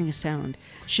 hearing a sound.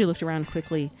 She looked around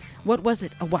quickly. What was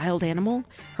it? A wild animal?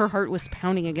 Her heart was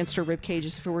pounding against her ribcage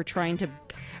as if it were trying to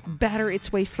batter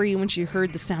its way free when she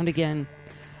heard the sound again.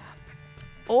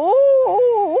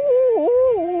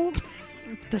 Oh!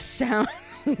 The sound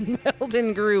welled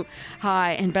and grew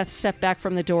high, and Beth stepped back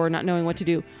from the door, not knowing what to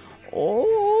do.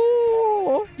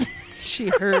 Oh! She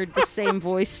heard the same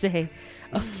voice say,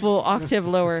 a full octave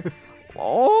lower.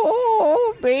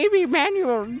 Oh, baby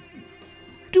Manuel,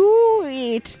 do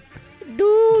it.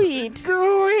 Do it.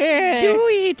 Do it. Do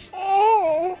it.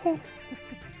 Oh.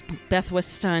 Beth was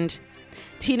stunned.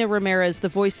 Tina Ramirez, the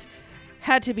voice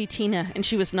had to be Tina, and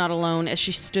she was not alone. As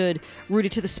she stood,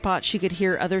 rooted to the spot, she could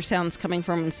hear other sounds coming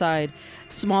from inside,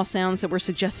 small sounds that were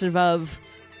suggestive of...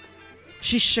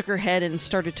 She shook her head and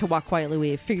started to walk quietly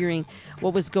away, figuring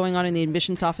what was going on in the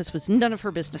admissions office was none of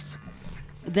her business.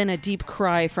 Then a deep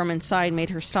cry from inside made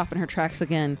her stop in her tracks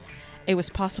again. It was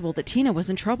possible that Tina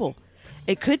was in trouble.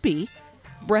 It could be.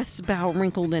 Breath's bow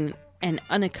wrinkled in an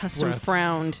unaccustomed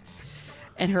frown,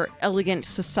 and her elegant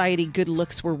society good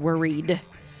looks were worried.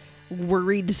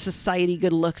 worried society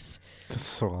good looks. That's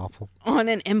so awful. On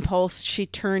an impulse, she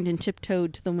turned and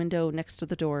tiptoed to the window next to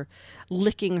the door.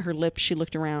 Licking her lips, she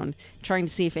looked around, trying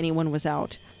to see if anyone was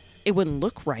out. It wouldn't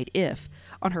look right if,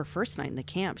 on her first night in the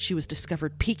camp, she was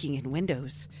discovered peeking in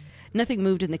windows. Nothing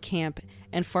moved in the camp,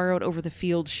 and far out over the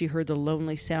field she heard the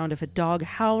lonely sound of a dog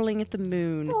howling at the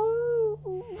moon.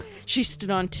 She stood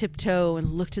on tiptoe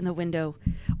and looked in the window.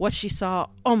 What she saw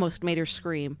almost made her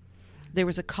scream. There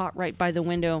was a cot right by the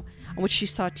window on which she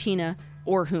saw Tina,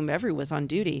 or whomever was on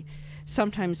duty,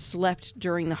 sometimes slept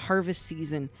during the harvest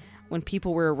season when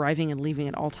people were arriving and leaving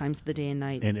at all times of the day and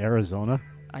night. In Arizona,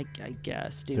 I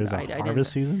guess, dude. there's a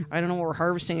harvest season? I don't know what we're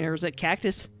harvesting. There's a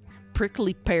cactus,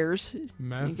 prickly pears.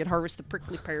 Meth. You could harvest the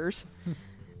prickly pears.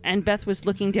 And Beth was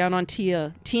looking down on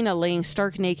Tina laying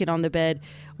stark naked on the bed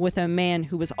with a man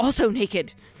who was also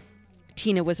naked.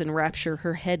 Tina was in rapture,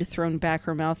 her head thrown back,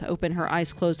 her mouth open, her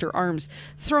eyes closed, her arms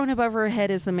thrown above her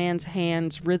head as the man's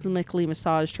hands rhythmically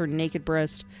massaged her naked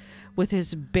breast with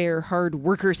his bare, hard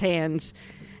worker's hands.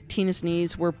 Tina's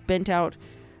knees were bent out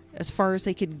as far as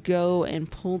they could go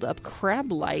and pulled up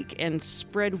crab-like and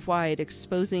spread wide,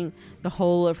 exposing the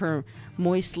whole of her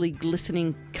moistly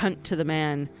glistening cunt to the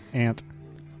man. Ant.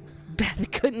 Beth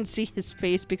couldn't see his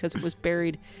face because it was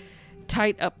buried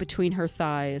tight up between her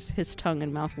thighs, his tongue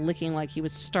and mouth licking like he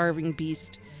was a starving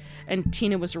beast. And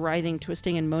Tina was writhing,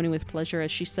 twisting, and moaning with pleasure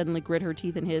as she suddenly grit her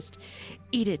teeth and hissed,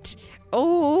 "Eat it!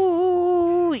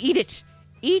 Oh, eat it!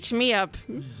 Eat me up!"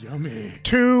 Yummy.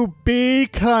 To be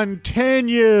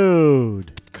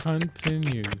continued.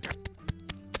 Continued.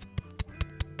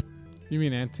 You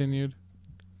mean Antinued?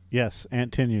 Yes,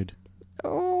 continued.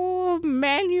 Oh,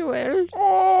 Manuel.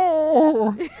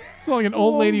 Oh! It's like an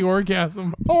old lady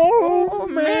orgasm. Oh,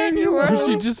 Manuel. Or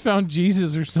she just found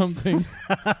Jesus or something.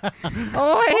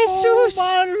 Oh, Jesus.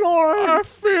 My Lord, I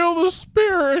feel the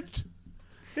spirit.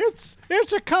 it's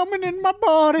a coming in my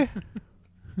body.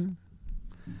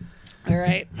 All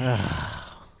right.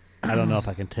 I don't know if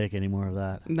I can take any more of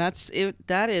that. That's it.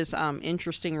 That is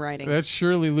interesting writing. That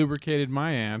surely lubricated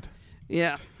my aunt.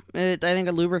 Yeah. I think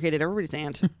it lubricated everybody's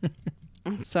aunt.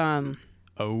 It's Oh,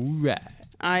 right.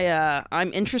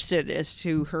 I'm interested as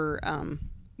to her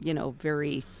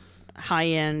very high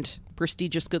end,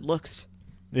 prestigious good looks.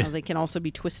 Yeah. They can also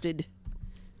be twisted.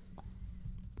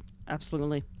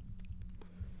 Absolutely.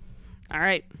 All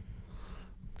right.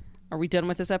 Are we done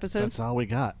with this episode? That's all we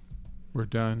got. We're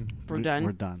done. We're done.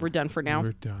 We're done. We're done for now.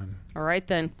 We're done. All right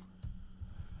then.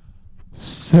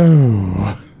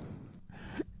 So,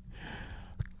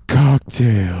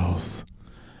 cocktails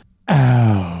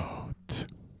out.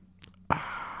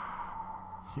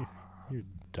 You're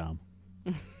dumb.